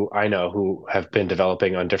people who I know who have been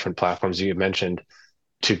developing on different platforms you mentioned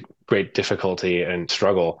to great difficulty and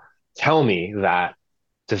struggle tell me that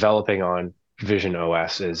developing on Vision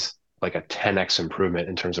OS is like a 10x improvement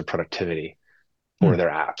in terms of productivity for their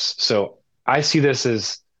apps. So I see this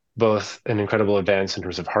as both an incredible advance in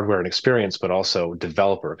terms of hardware and experience, but also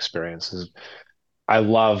developer experiences. I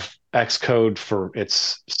love Xcode for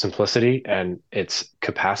its simplicity and its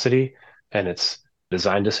capacity and its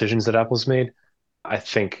design decisions that Apple's made. I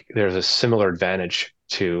think there's a similar advantage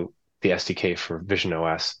to the SDK for Vision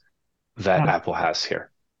OS that Apple has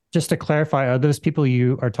here. Just to clarify, are those people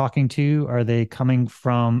you are talking to, are they coming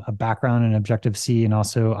from a background in Objective-C and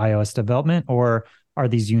also iOS development, or are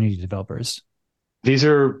these Unity developers? These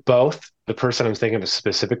are both. The person I'm thinking of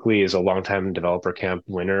specifically is a longtime developer camp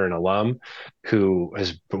winner and alum who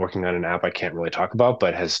has been working on an app I can't really talk about,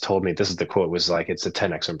 but has told me, this is the quote, was like, it's a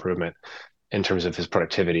 10x improvement in terms of his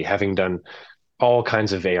productivity, having done all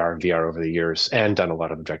kinds of AR and VR over the years and done a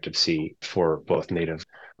lot of Objective-C for both native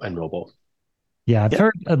and mobile. Yeah, I've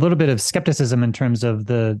heard a little bit of skepticism in terms of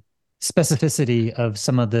the specificity of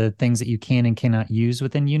some of the things that you can and cannot use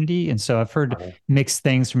within Unity. And so I've heard mixed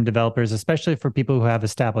things from developers, especially for people who have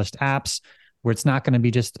established apps, where it's not going to be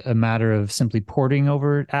just a matter of simply porting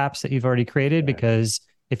over apps that you've already created, because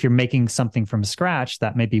if you're making something from scratch,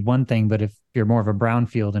 that may be one thing. But if you're more of a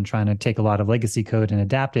brownfield and trying to take a lot of legacy code and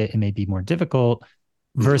adapt it, it may be more difficult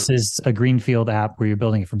versus a greenfield app where you're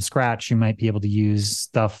building it from scratch. You might be able to use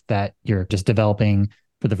stuff that you're just developing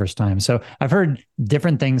for the first time. So I've heard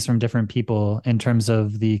different things from different people in terms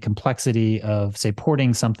of the complexity of, say,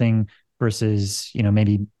 porting something versus,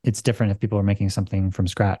 maybe it's different if people are making something from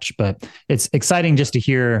scratch. But it's exciting just to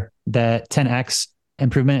hear that 10x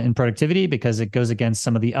improvement in productivity, because it goes against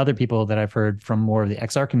some of the other people that I've heard from more of the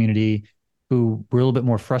XR community who were a little bit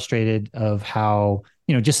more frustrated of how,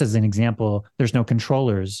 just as an example, there's no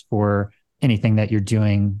controllers for anything that you're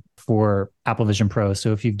doing for Apple Vision Pro.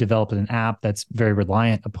 So if you've developed an app that's very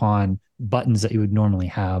reliant upon buttons that you would normally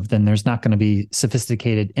have, then there's not going to be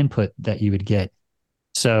sophisticated input that you would get.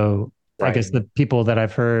 So I guess the people that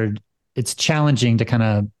I've heard, it's challenging to kind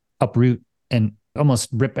of uproot and almost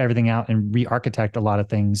rip everything out and re-architect a lot of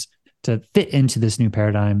things to fit into this new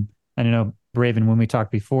paradigm. And I know, Braven, when we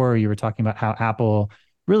talked before, you were talking about how Apple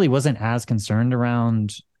really wasn't as concerned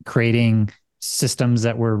around creating systems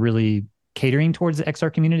that were really catering towards the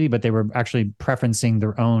XR community, but they were actually preferencing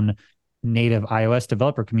their own native iOS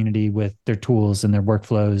developer community with their tools and their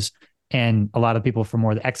workflows. And a lot of people from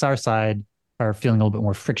more the XR side are feeling a little bit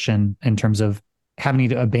more friction in terms of having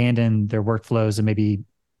to abandon their workflows and maybe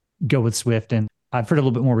go with Swift. And I've heard a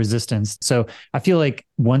little bit more resistance. So I feel like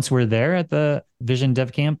once we're there at the Vision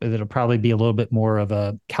Dev Camp, it'll probably be a little bit more of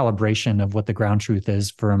a calibration of what the ground truth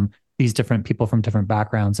is from these different people from different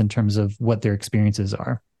backgrounds in terms of what their experiences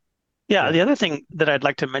are. Yeah, the other thing that I'd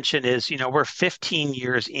like to mention is, we're 15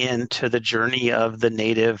 years into the journey of the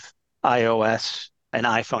native iOS and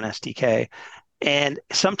iPhone SDK. And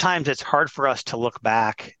sometimes it's hard for us to look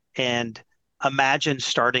back and imagine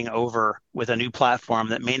starting over with a new platform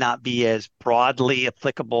that may not be as broadly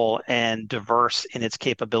applicable and diverse in its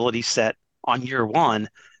capability set on year one.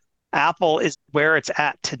 Apple is where it's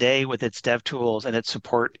at today with its dev tools and its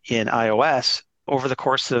support in iOS over the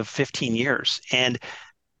course of 15 years. And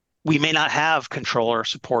we may not have controller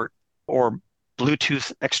support or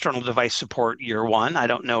Bluetooth external device support year one. I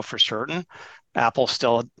don't know for certain. Apple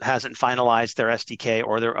still hasn't finalized their SDK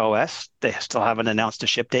or their OS. They still haven't announced a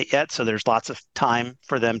ship date yet, so there's lots of time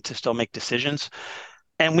for them to still make decisions.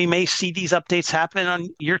 And we may see these updates happen on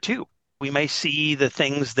year two. We may see the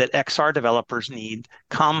things that XR developers need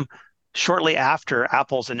come shortly after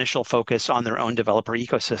Apple's initial focus on their own developer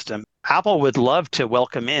ecosystem. Apple would love to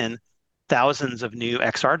welcome in thousands of new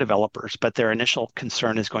XR developers, but their initial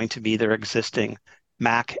concern is going to be their existing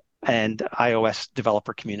Mac and iOS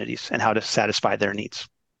developer communities and how to satisfy their needs.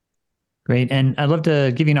 Great. And I'd love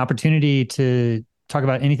to give you an opportunity to talk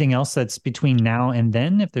about anything else that's between now and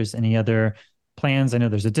then, if there's any other plans. I know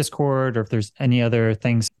there's a Discord, or if there's any other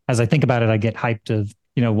things. As I think about it, I get hyped of,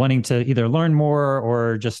 wanting to either learn more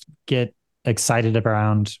or just get excited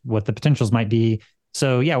around what the potentials might be.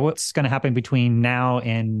 So yeah, what's going to happen between now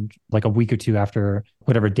and like a week or two after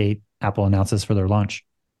whatever date Apple announces for their launch?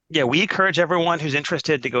 Yeah, we encourage everyone who's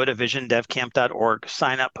interested to go to visiondevcamp.org,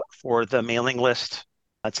 sign up for the mailing list.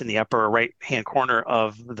 That's in the upper right-hand corner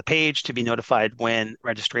of the page to be notified when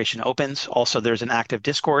registration opens. Also, there's an active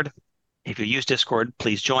Discord. If you use Discord,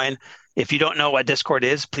 please join. If you don't know what Discord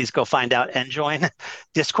is, please go find out and join.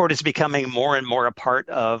 Discord is becoming more and more a part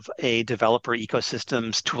of a developer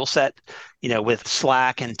ecosystem's toolset, with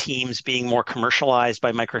Slack and Teams being more commercialized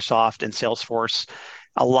by Microsoft and Salesforce.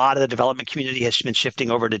 A lot of the development community has been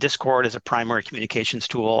shifting over to Discord as a primary communications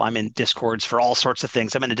tool. I'm in Discords for all sorts of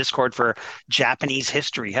things. I'm in a Discord for Japanese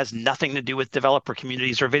history. It has nothing to do with developer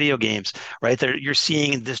communities or video games, right? You're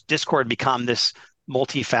seeing this Discord become this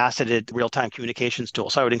multifaceted real-time communications tool.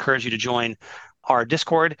 So I would encourage you to join our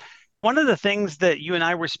Discord. One of the things that you and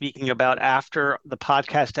I were speaking about after the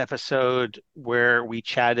podcast episode where we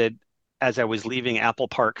chatted as I was leaving Apple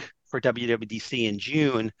Park for WWDC in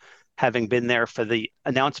June, having been there for the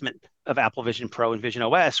announcement of Apple Vision Pro and Vision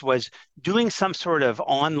OS, was doing some sort of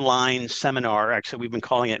online seminar. Actually, we've been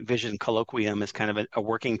calling it Vision Colloquium as kind of a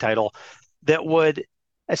working title that would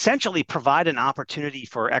essentially provide an opportunity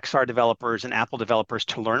for XR developers and Apple developers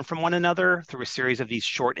to learn from one another through a series of these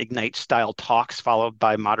short Ignite style talks followed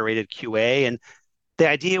by moderated QA. And the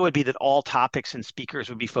idea would be that all topics and speakers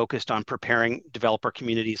would be focused on preparing developer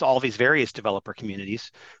communities, all these various developer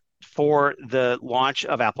communities, for the launch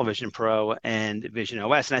of Apple Vision Pro and Vision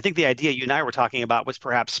OS. And I think the idea you and I were talking about was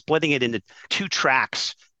perhaps splitting it into two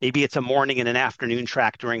tracks. Maybe it's a morning and an afternoon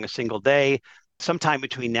track during a single day, sometime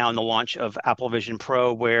between now and the launch of Apple Vision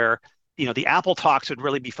Pro, where the Apple talks would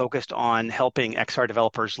really be focused on helping XR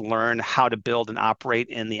developers learn how to build and operate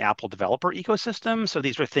in the Apple developer ecosystem. So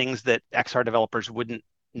these are things that XR developers wouldn't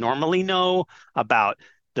normally know about: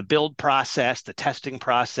 the build process, the testing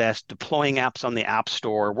process, deploying apps on the App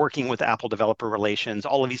Store, working with Apple developer relations,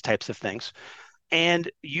 all of these types of things.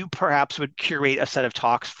 And you perhaps would curate a set of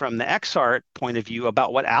talks from the XR point of view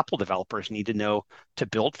about what Apple developers need to know to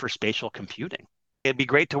build for spatial computing. It'd be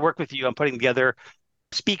great to work with you on putting together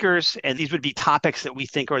speakers, and these would be topics that we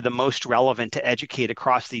think are the most relevant to educate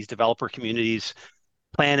across these developer communities.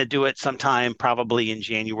 Plan to do it sometime probably in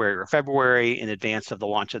January or February in advance of the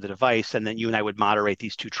launch of the device. And then you and I would moderate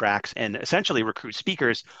these two tracks and essentially recruit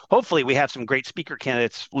speakers. Hopefully we have some great speaker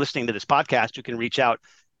candidates listening to this podcast who can reach out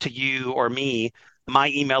to you or me. My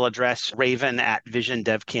email address,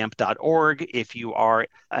 raven@visiondevcamp.org. If you are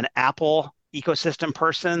an Apple ecosystem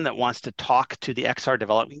person that wants to talk to the XR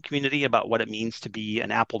development community about what it means to be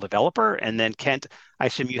an Apple developer. And then Kent, I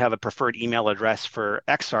assume you have a preferred email address for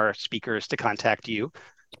XR speakers to contact you.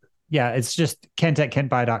 Yeah, it's just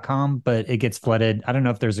kent@kentby.com, but it gets flooded. I don't know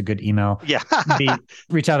if there's a good email. Yeah. Maybe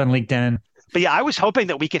reach out on LinkedIn. But yeah, I was hoping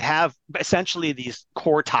that we could have essentially these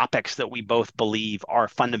core topics that we both believe are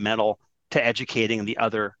fundamental to educating the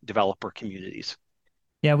other developer communities.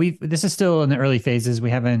 Yeah, this is still in the early phases.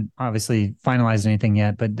 We haven't obviously finalized anything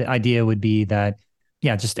yet, but the idea would be that,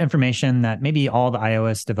 just information that maybe all the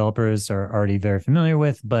iOS developers are already very familiar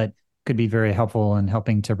with, but could be very helpful in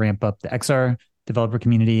helping to ramp up the XR developer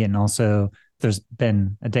community. And also there's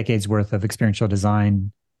been a decade's worth of experiential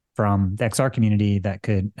design from the XR community that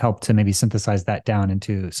could help to maybe synthesize that down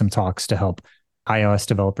into some talks to help iOS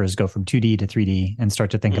developers go from 2D to 3D and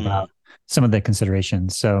start to think about some of the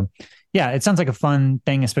considerations. So yeah, it sounds like a fun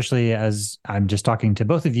thing, especially as I'm just talking to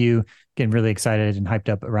both of you, getting really excited and hyped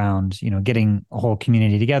up around, getting a whole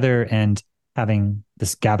community together and having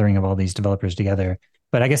this gathering of all these developers together.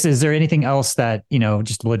 But I guess, is there anything else that,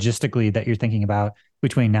 just logistically that you're thinking about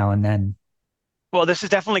between now and then? Well, this is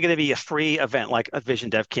definitely going to be a free event. Like a Vision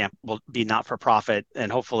Dev Camp will be not for profit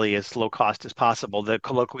and hopefully as low cost as possible. The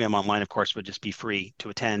Colloquium online, of course, would just be free to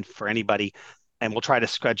attend for anybody. And we'll try to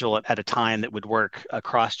schedule it at a time that would work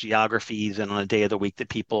across geographies and on a day of the week that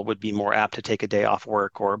people would be more apt to take a day off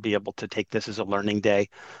work or be able to take this as a learning day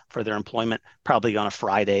for their employment, probably on a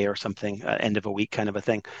Friday or something, end of a week kind of a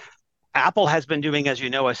thing. Apple has been doing, as you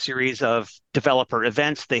know, a series of developer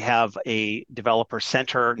events. They have a developer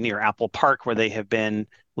center near Apple Park where they have been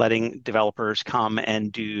letting developers come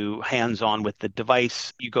and do hands-on with the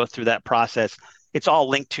device. You go through that process. It's all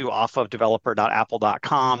linked to off of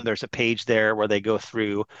developer.apple.com. There's a page there where they go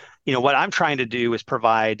through. What I'm trying to do is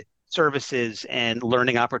provide services and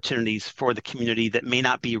learning opportunities for the community that may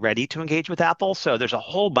not be ready to engage with Apple. So there's a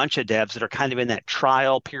whole bunch of devs that are kind of in that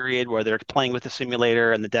trial period where they're playing with the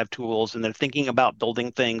simulator and the dev tools, and they're thinking about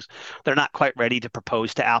building things. They're not quite ready to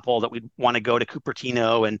propose to Apple that we want to go to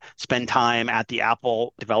Cupertino and spend time at the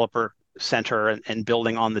Apple Developer Center and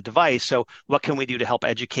building on the device. So what can we do to help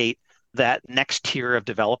educate that next tier of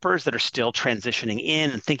developers that are still transitioning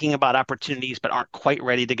in and thinking about opportunities, but aren't quite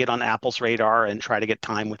ready to get on Apple's radar and try to get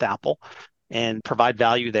time with Apple, and provide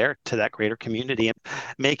value there to that greater community and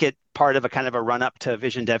make it part of a kind of a run up to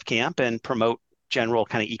Vision Dev Camp and promote general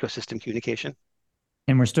kind of ecosystem communication.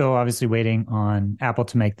 And we're still obviously waiting on Apple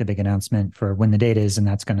to make the big announcement for when the date is, and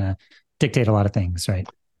that's going to dictate a lot of things, right?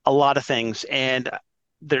 A lot of things. And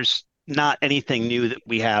there's not anything new that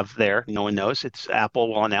we have there. No one knows. It's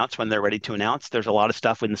Apple will announce when they're ready to announce. There's a lot of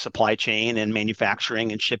stuff in the supply chain and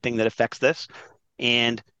manufacturing and shipping that affects this.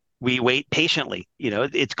 And we wait patiently.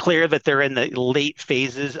 It's clear that they're in the late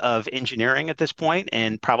phases of engineering at this point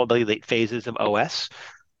and probably late phases of OS.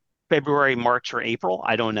 February, March, or April,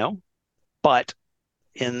 I don't know. But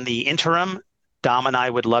in the interim, Dom and I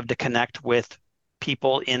would love to connect with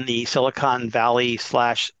people in the Silicon Valley /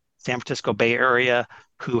 San Francisco Bay Area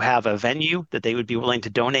who have a venue that they would be willing to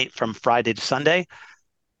donate from Friday to Sunday.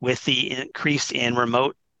 With the increase in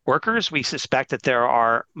remote workers, we suspect that there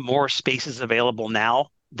are more spaces available now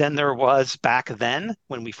than there was back then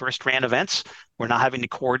when we first ran events. We're not having to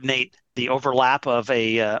coordinate the overlap of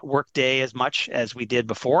a work day as much as we did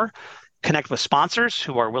before. Connect with sponsors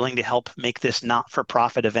who are willing to help make this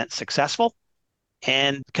not-for-profit event successful,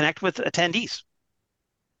 and connect with attendees.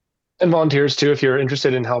 And volunteers too, if you're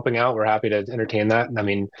interested in helping out, we're happy to entertain that. I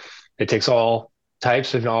mean, it takes all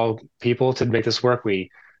types and all people to make this work. We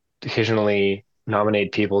occasionally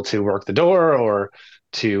nominate people to work the door or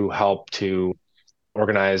to help to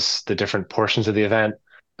organize the different portions of the event.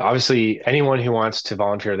 Obviously, anyone who wants to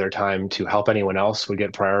volunteer their time to help anyone else would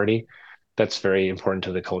get priority. That's very important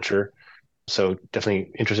to the culture. So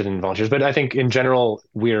definitely interested in volunteers. But I think in general,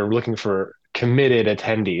 we're looking for committed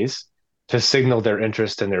attendees to signal their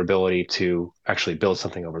interest and their ability to actually build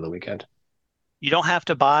something over the weekend. You don't have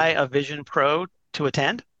to buy a Vision Pro to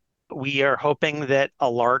attend. We are hoping that a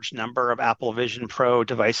large number of Apple Vision Pro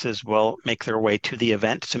devices will make their way to the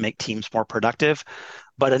event to make teams more productive.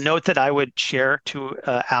 But a note that I would share to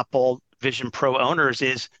Apple Vision Pro owners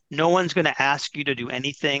is no one's going to ask you to do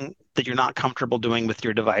anything that you're not comfortable doing with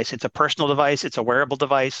your device. It's a personal device. It's a wearable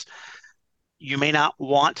device. You may not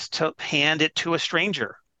want to hand it to a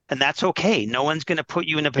stranger. And that's okay. No one's going to put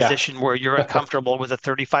you in a position where you're uncomfortable with a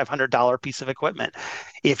 $3,500 piece of equipment.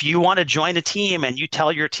 If you want to join a team and you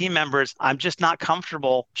tell your team members, I'm just not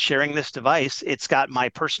comfortable sharing this device. It's got my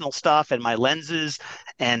personal stuff and my lenses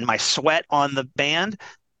and my sweat on the band,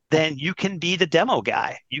 then you can be the demo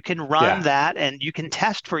guy. You can run that and you can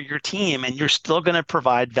test for your team, and you're still going to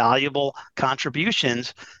provide valuable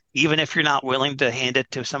contributions, even if you're not willing to hand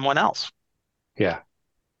it to someone else. Yeah.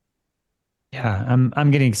 Yeah,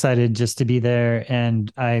 I'm getting excited just to be there,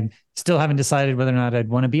 and I still haven't decided whether or not I'd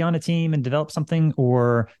want to be on a team and develop something,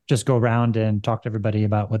 or just go around and talk to everybody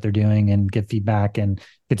about what they're doing and give feedback and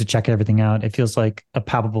get to check everything out. It feels like a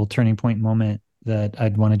palpable turning point moment that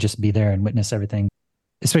I'd want to just be there and witness everything,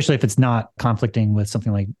 especially if it's not conflicting with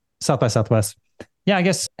something like South by Southwest. Yeah, I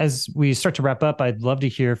guess as we start to wrap up, I'd love to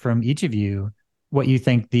hear from each of you what you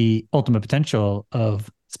think the ultimate potential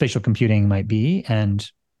of spatial computing might be and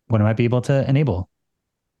what it might be able to enable.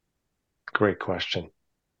 Great question.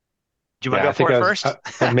 Do you want to go for it first?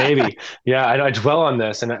 Maybe. Yeah, I dwell on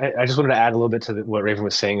this. And I just wanted to add a little bit to what Raven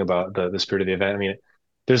was saying about the spirit of the event. I mean,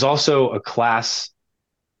 there's also a class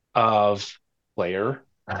of player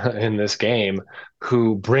in this game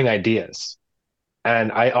who bring ideas.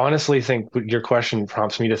 And I honestly think your question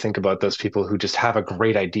prompts me to think about those people who just have a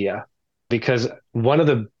great idea. Because one of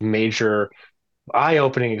the major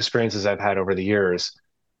eye-opening experiences I've had over the years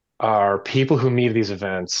are people who meet these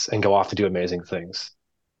events and go off to do amazing things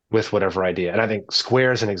with whatever idea. And I think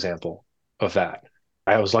Square is an example of that.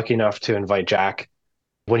 I was lucky enough to invite Jack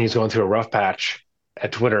when he's going through a rough patch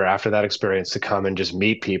at Twitter after that experience to come and just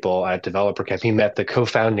meet people at Developer Camp. He met the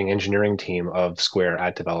co-founding engineering team of Square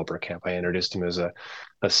at Developer Camp. I introduced him as a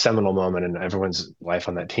seminal moment in everyone's life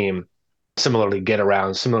on that team. Similarly, Get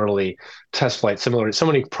Around, similarly, Test Flight, similarly, so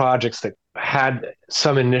many projects that had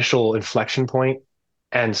some initial inflection point.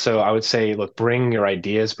 And so I would say, look, bring your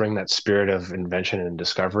ideas, bring that spirit of invention and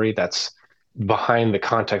discovery. That's behind the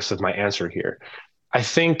context of my answer here. I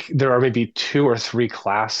think there are maybe 2 or 3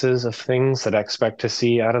 classes of things that I expect to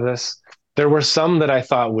see out of this. There were some that I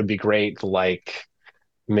thought would be great, like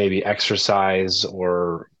maybe exercise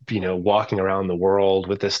or, walking around the world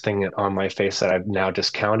with this thing on my face that I've now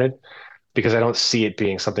discounted because I don't see it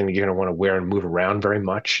being something that you're going to want to wear and move around very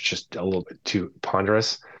much, just a little bit too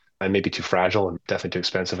ponderous and maybe too fragile and definitely too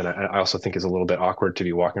expensive. And I also think it's a little bit awkward to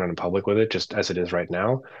be walking around in public with it, just as it is right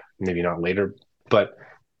now, maybe not later. But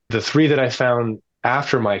the 3 that I found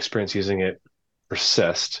after my experience using it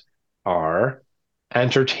persist are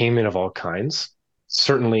entertainment of all kinds,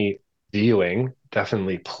 certainly viewing,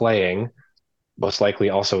 definitely playing, most likely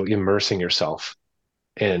also immersing yourself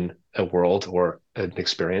in a world or an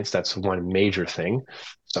experience. That's one major thing.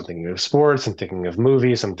 So I'm thinking of sports, I'm thinking of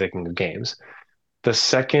movies, I'm thinking of games. The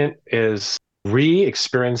second is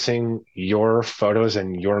re-experiencing your photos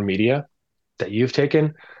and your media that you've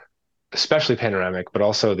taken, especially panoramic, but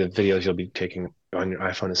also the videos you'll be taking on your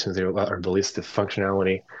iPhone as soon as they release the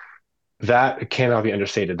functionality. That cannot be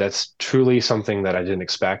understated. That's truly something that I didn't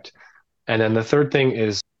expect. And then the third thing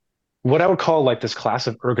is what I would call like this class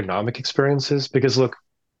of ergonomic experiences, because look,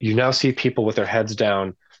 you now see people with their heads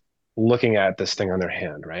down looking at this thing on their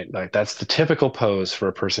hand, right? Like that's the typical pose for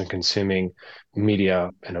a person consuming media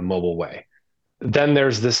in a mobile way. Then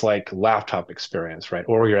there's this like laptop experience, right?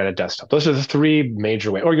 Or you're at a desktop. Those are the 3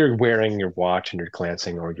 major ways. Or you're wearing your watch and you're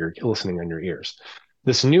glancing, or you're listening on your ears.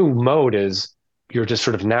 This new mode is you're just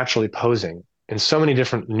sort of naturally posing in so many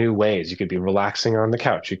different new ways. You could be relaxing on the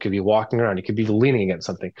couch. You could be walking around. You could be leaning against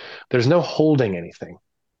something. There's no holding anything,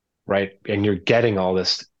 right? And you're getting all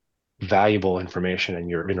this valuable information and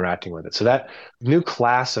you're interacting with it. So that new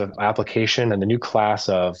class of application and the new class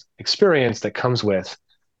of experience that comes with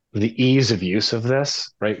the ease of use of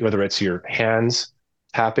this, right? Whether it's your hands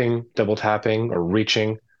tapping, double tapping, or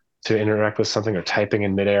reaching to interact with something, or typing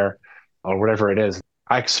in midair, or whatever it is.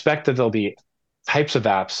 I expect that there'll be types of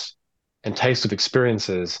apps and types of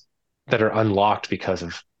experiences that are unlocked because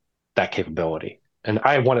of that capability. And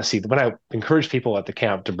I want to see, when I encourage people at the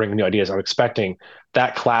camp to bring new ideas, I'm expecting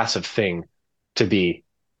that class of thing to be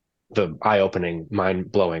the eye-opening,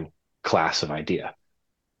 mind-blowing class of idea.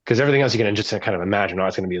 Because everything else you can just kind of imagine, oh,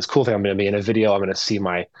 it's going to be this cool thing. I'm going to be in a video. I'm going to see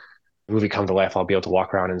my movie come to life. I'll be able to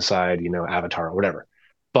walk around inside, Avatar or whatever.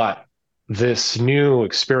 But this new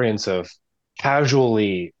experience of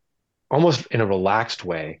casually, almost in a relaxed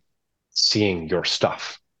way, seeing your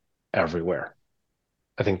stuff everywhere.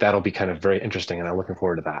 I think that'll be kind of very interesting, and I'm looking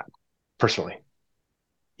forward to that personally.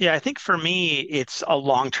 Yeah, I think for me, it's a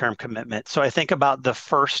long-term commitment. So I think about the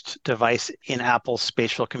first device in Apple's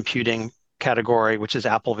spatial computing category, which is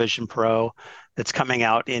Apple Vision Pro, that's coming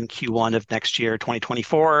out in Q1 of next year,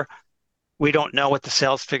 2024. We don't know what the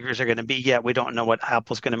sales figures are going to be yet. We don't know what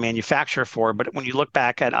Apple's going to manufacture for. But when you look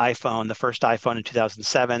back at iPhone, the first iPhone in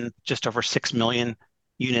 2007, just over 6 million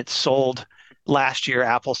units sold. Last year,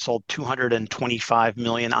 Apple sold 225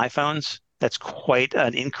 million iPhones. That's quite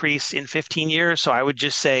an increase in 15 years. So I would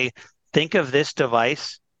just say, think of this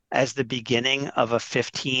device as the beginning of a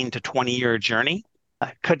 15 to 20-year journey.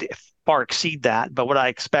 Could far exceed that. But what I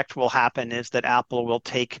expect will happen is that Apple will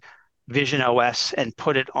take Vision OS and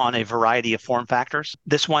put it on a variety of form factors.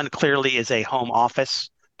 This one clearly is a home office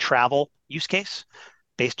travel use case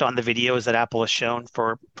based on the videos that Apple has shown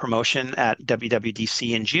for promotion at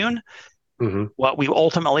WWDC in June. Mm-hmm. What we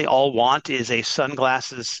ultimately all want is a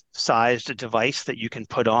sunglasses-sized device that you can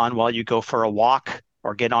put on while you go for a walk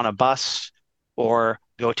or get on a bus or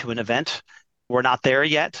go to an event. We're not there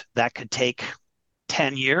yet. That could take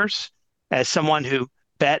 10 years. As someone who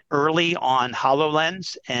bet early on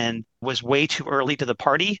HoloLens and was way too early to the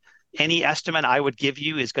party, any estimate I would give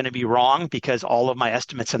you is going to be wrong because all of my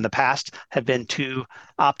estimates in the past have been too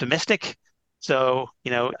optimistic. So,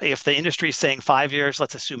 if the industry is saying 5 years,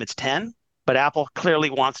 let's assume it's 10. But Apple clearly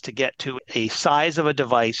wants to get to a size of a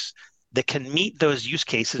device that can meet those use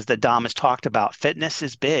cases that Dom has talked about. Fitness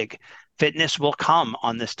is big. Fitness will come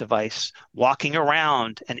on this device. Walking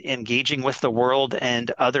around and engaging with the world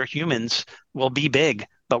and other humans will be big,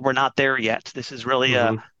 but we're not there yet. This is really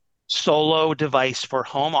a solo device for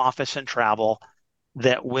home office and travel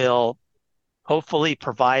that will hopefully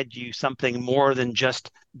provide you something more than just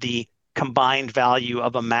the combined value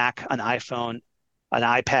of a Mac, an iPhone, an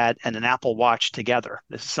iPad, and an Apple Watch together.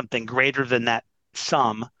 This is something greater than that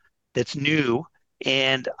sum that's new.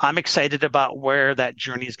 And I'm excited about where that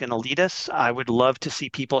journey is going to lead us. I would love to see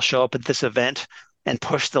people show up at this event and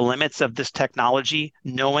push the limits of this technology,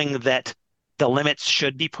 knowing that the limits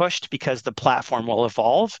should be pushed because the platform will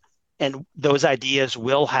evolve and those ideas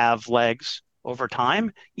will have legs over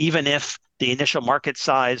time, even if the initial market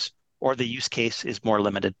size or the use case is more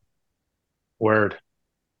limited. Word.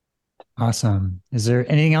 Awesome. Is there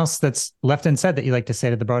anything else that's left unsaid that you'd like to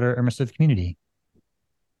say to the broader immersive community?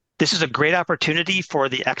 This is a great opportunity for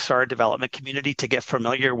the XR development community to get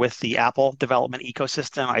familiar with the Apple development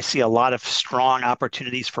ecosystem. I see a lot of strong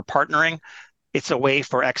opportunities for partnering. It's a way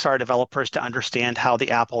for XR developers to understand how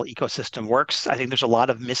the Apple ecosystem works. I think there's a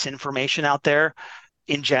lot of misinformation out there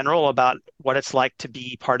in general about what it's like to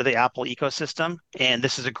be part of the Apple ecosystem. And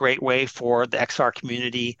this is a great way for the XR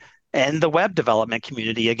community and the web development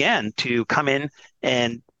community, again, to come in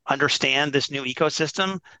and understand this new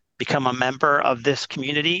ecosystem, become a member of this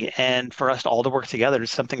community, and for us all to work together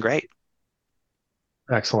is something great.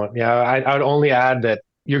 Excellent. Yeah, I would only add that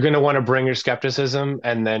you're going to want to bring your skepticism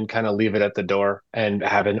and then kind of leave it at the door and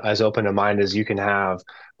have as open a mind as you can have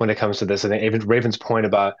when it comes to this. And even Raven's point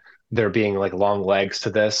about there being like long legs to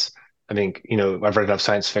this. I mean, I've read enough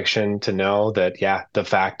science fiction to know that, yeah, the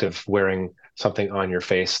fact of wearing something on your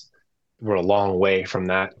face, we're a long way from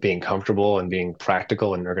that being comfortable and being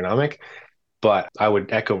practical and ergonomic. But I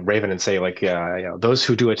would echo Raven and say, like, those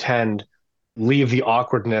who do attend, leave the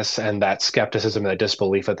awkwardness and that skepticism and that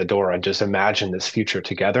disbelief at the door and just imagine this future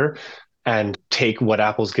together and take what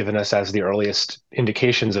Apple's given us as the earliest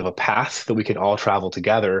indications of a path that we can all travel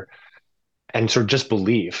together and sort of just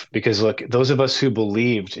believe. Because look, those of us who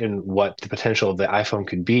believed in what the potential of the iPhone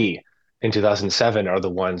could be in 2007 are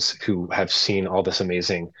the ones who have seen all this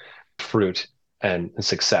amazing fruit and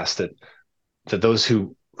success that those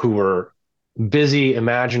who were busy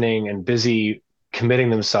imagining and busy committing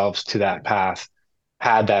themselves to that path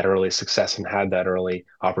had that early success and had that early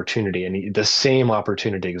opportunity. And the same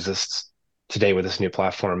opportunity exists today with this new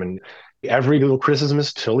platform. And every little criticism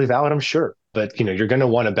is totally valid, I'm sure. But you're going to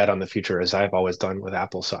want to bet on the future, as I've always done with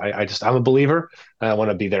Apple. So I'm a believer, and I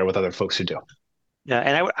want to be there with other folks who do. Yeah,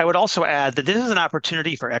 and I would also add that this is an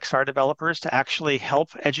opportunity for XR developers to actually help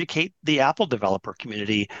educate the Apple developer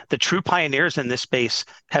community. The true pioneers in this space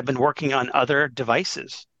have been working on other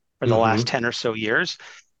devices for the last 10 or so years.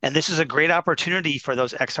 And this is a great opportunity for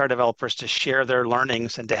those XR developers to share their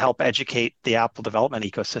learnings and to help educate the Apple development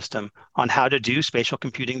ecosystem on how to do spatial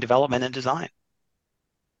computing development and design.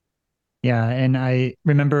 Yeah, and I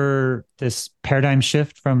remember this paradigm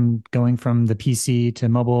shift from going from the PC to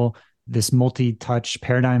mobile, this multi-touch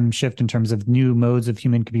paradigm shift in terms of new modes of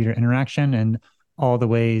human-computer interaction and all the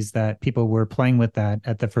ways that people were playing with that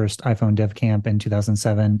at the first iPhone DevCamp in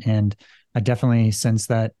 2007. And I definitely sense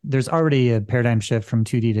that there's already a paradigm shift from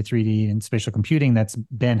 2D to 3D in spatial computing that's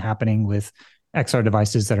been happening with XR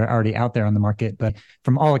devices that are already out there on the market. But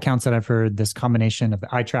from all accounts that I've heard, this combination of the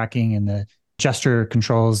eye tracking and the gesture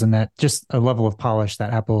controls and that just a level of polish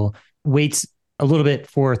that Apple waits a little bit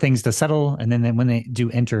for things to settle. And then when they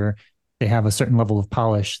do enter, they have a certain level of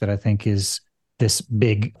polish that I think is this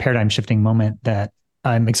big paradigm shifting moment that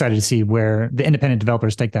I'm excited to see where the independent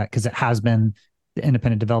developers take that, because it has been the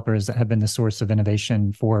independent developers that have been the source of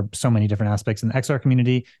innovation for so many different aspects in the XR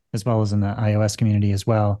community, as well as in the iOS community as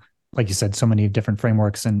well. Like you said, so many different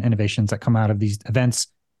frameworks and innovations that come out of these events.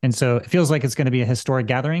 And so it feels like it's going to be a historic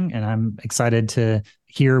gathering, and I'm excited to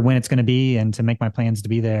hear when it's going to be and to make my plans to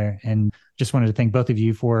be there. And just wanted to thank both of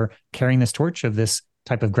you for carrying this torch of this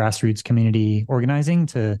type of grassroots community organizing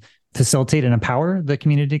to facilitate and empower the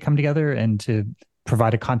community to come together and to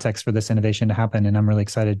provide a context for this innovation to happen. And I'm really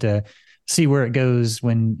excited to see where it goes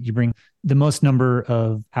when you bring the most number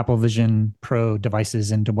of Apple Vision Pro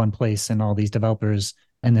devices into one place and all these developers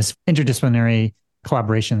and this interdisciplinary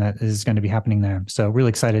collaboration that is going to be happening there. So really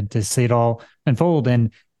excited to see it all unfold.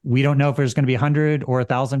 And we don't know if there's going to be 100 or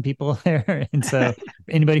 1,000 people there. And so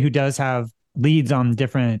anybody who does have leads on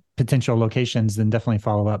different potential locations, then definitely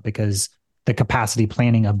follow up, because the capacity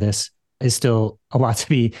planning of this is still a lot to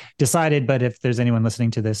be decided. But if there's anyone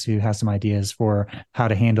listening to this who has some ideas for how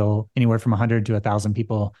to handle anywhere from 100 to 1,000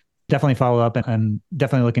 people, definitely follow up. And I'm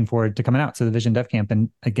definitely looking forward to coming out to the Vision Dev Camp. And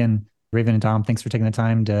again, Raven and Tom, thanks for taking the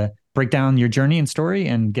time to break down your journey and story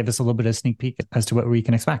and give us a little bit of a sneak peek as to what we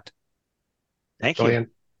can expect. Thank you. Brilliant.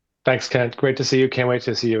 Thanks, Kent. Great to see you. Can't wait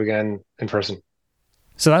to see you again in person.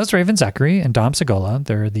 So that was Raven Zachary and Dom Segola.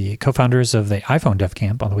 They're the co-founders of the iPhone Dev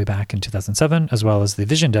Camp all the way back in 2007, as well as the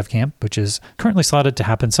Vision Dev Camp, which is currently slotted to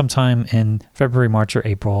happen sometime in February, March, or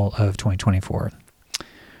April of 2024.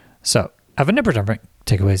 So have a number of different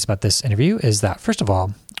takeaways about this interview. Is that, first of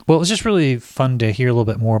all, well, it was just really fun to hear a little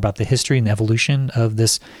bit more about the history and the evolution of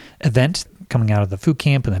this event coming out of the food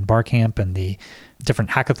camp and then bar camp and the different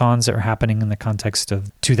hackathons that were happening in the context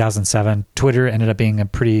of 2007. Twitter ended up being a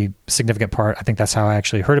pretty significant part. I think that's how I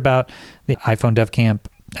actually heard about the iPhone Dev Camp.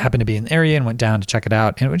 Happened to be in the area and went down to check it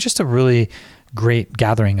out. And it was just a really great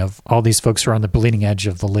gathering of all these folks who are on the bleeding edge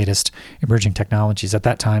of the latest emerging technologies. At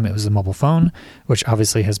that time, it was the mobile phone, which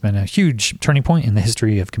obviously has been a huge turning point in the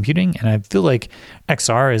history of computing. And I feel like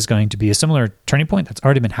XR is going to be a similar turning point that's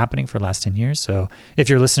already been happening for the last 10 years. So if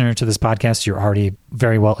you're a listener to this podcast, you're already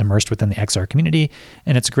very well immersed within the XR community.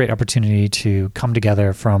 And it's a great opportunity to come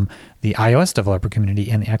together from the iOS developer community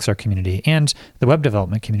and the XR community and the web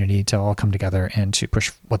development community to all come together and to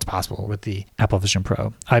push what's possible with the Apple Vision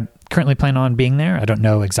Pro. I currently plan on being there. I don't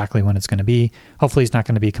know exactly when it's going to be. Hopefully it's not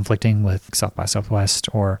going to be conflicting with South by Southwest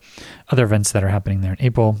or other events that are happening there in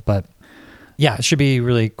April. But yeah, it should be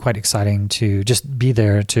really quite exciting to just be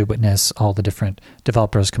there to witness all the different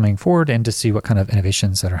developers coming forward and to see what kind of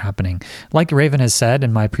innovations that are happening. Like Raven has said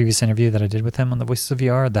in my previous interview that I did with him on the Voices of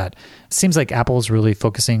VR, that it seems like Apple's really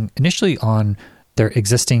focusing initially on their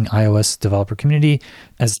existing iOS developer community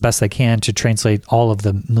as best they can to translate all of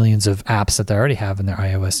the millions of apps that they already have in their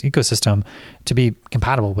iOS ecosystem to be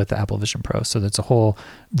compatible with the Apple Vision Pro. So that's a whole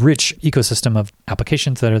rich ecosystem of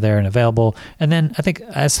applications that are there and available. And then I think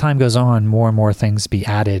as time goes on, more and more things be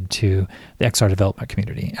added to the XR development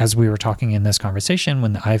community. As we were talking in this conversation,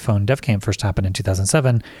 when the iPhone Dev Camp first happened in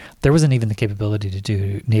 2007, there wasn't even the capability to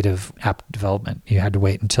do native app development. You had to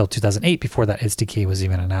wait until 2008 before that SDK was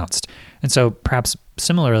even announced. And so perhaps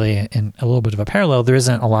similarly, in a little bit of a parallel, there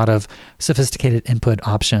isn't a lot of sophisticated input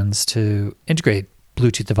options to integrate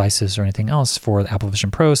Bluetooth devices or anything else for the Apple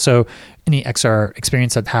Vision Pro. So any XR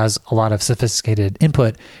experience that has a lot of sophisticated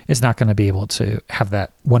input is not going to be able to have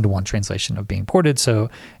that one-to-one translation of being ported. So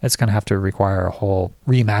it's going to have to require a whole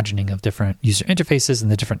reimagining of different user interfaces and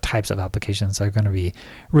the different types of applications that are going to be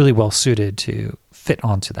really well suited to fit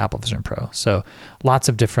onto the Apple Vision Pro. So lots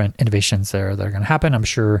of different innovations there that are going to happen. I'm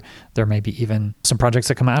sure there may be even some projects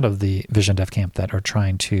that come out of the Vision Dev Camp that are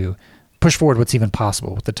trying to push forward what's even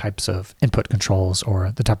possible with the types of input controls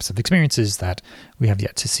or the types of experiences that we have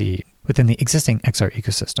yet to see within the existing XR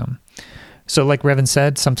ecosystem. So like Revan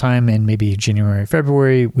said, sometime in maybe January,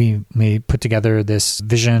 February, we may put together this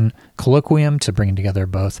Vision Colloquium to bring together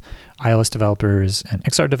both iOS developers and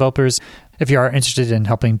XR developers. If you are interested in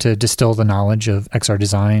helping to distill the knowledge of XR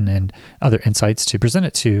design and other insights to present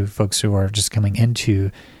it to folks who are just coming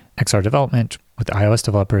into XR development with iOS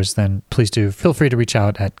developers, then please do feel free to reach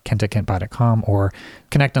out at kent@kentby.com or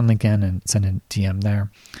connect on LinkedIn and send a DM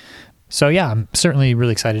there. So yeah, I'm certainly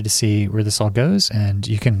really excited to see where this all goes. And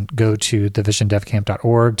you can go to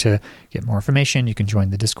thevisiondevcamp.org to get more information. You can join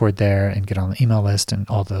the Discord there and get on the email list, and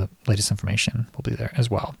all the latest information will be there as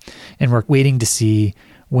well. And we're waiting to see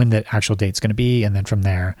when the actual date's going to be. And then from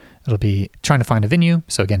there, it'll be trying to find a venue.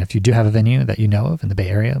 So again, if you do have a venue that you know of in the Bay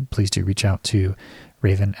Area, please do reach out to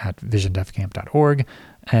Raven at visiondevcamp.org.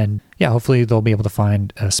 And yeah, hopefully they'll be able to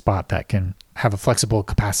find a spot that can have a flexible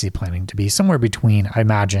capacity planning to be somewhere between, I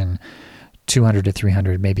imagine, 200 to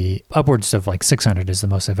 300, maybe upwards of like 600 is the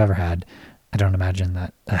most I've ever had. I don't imagine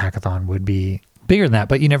that a hackathon would be bigger than that,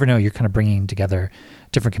 but you never know. You're kind of bringing together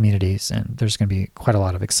different communities, and there's going to be quite a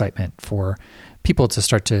lot of excitement for people to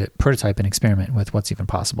start to prototype and experiment with what's even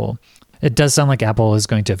possible. It does sound like Apple is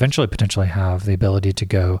going to eventually potentially have the ability to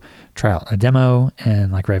go try out a demo.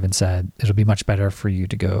 And like Raven said, it'll be much better for you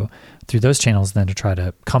to go through those channels than to try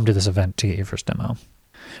to come to this event to get your first demo.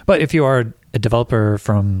 But if you are a developer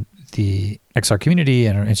from the XR community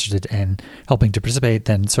and are interested in helping to participate,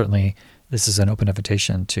 then certainly this is an open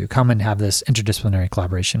invitation to come and have this interdisciplinary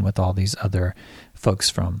collaboration with all these other folks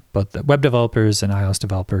from both the web developers and iOS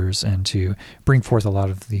developers, and to bring forth a lot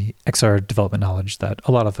of the XR development knowledge that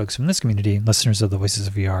a lot of folks from this community, listeners of the Voices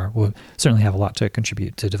of VR, will certainly have a lot to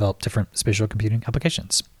contribute to develop different spatial computing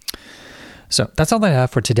applications. So that's all that I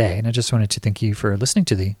have for today. And I just wanted to thank you for listening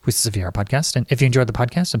to the Voices of VR podcast. And if you enjoyed the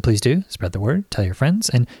podcast, then please do spread the word, tell your friends,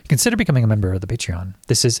 and consider becoming a member of the Patreon.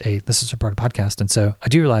 This is a listener-supported podcast, and so I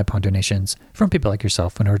do rely upon donations from people like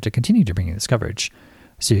yourself in order to continue to bring you this coverage.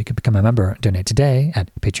 So you can become a member and donate today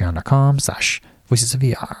at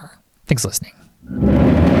patreon.com/voicesofvr. Thanks for listening.